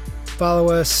support.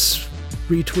 Follow us,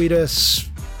 retweet us,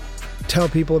 tell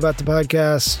people about the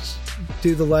podcast,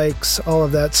 do the likes. All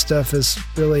of that stuff is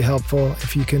really helpful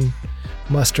if you can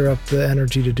muster up the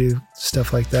energy to do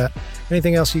stuff like that.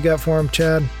 Anything else you got for him,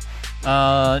 Chad?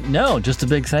 No, just a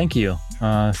big thank you.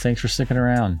 Thanks for sticking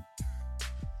around.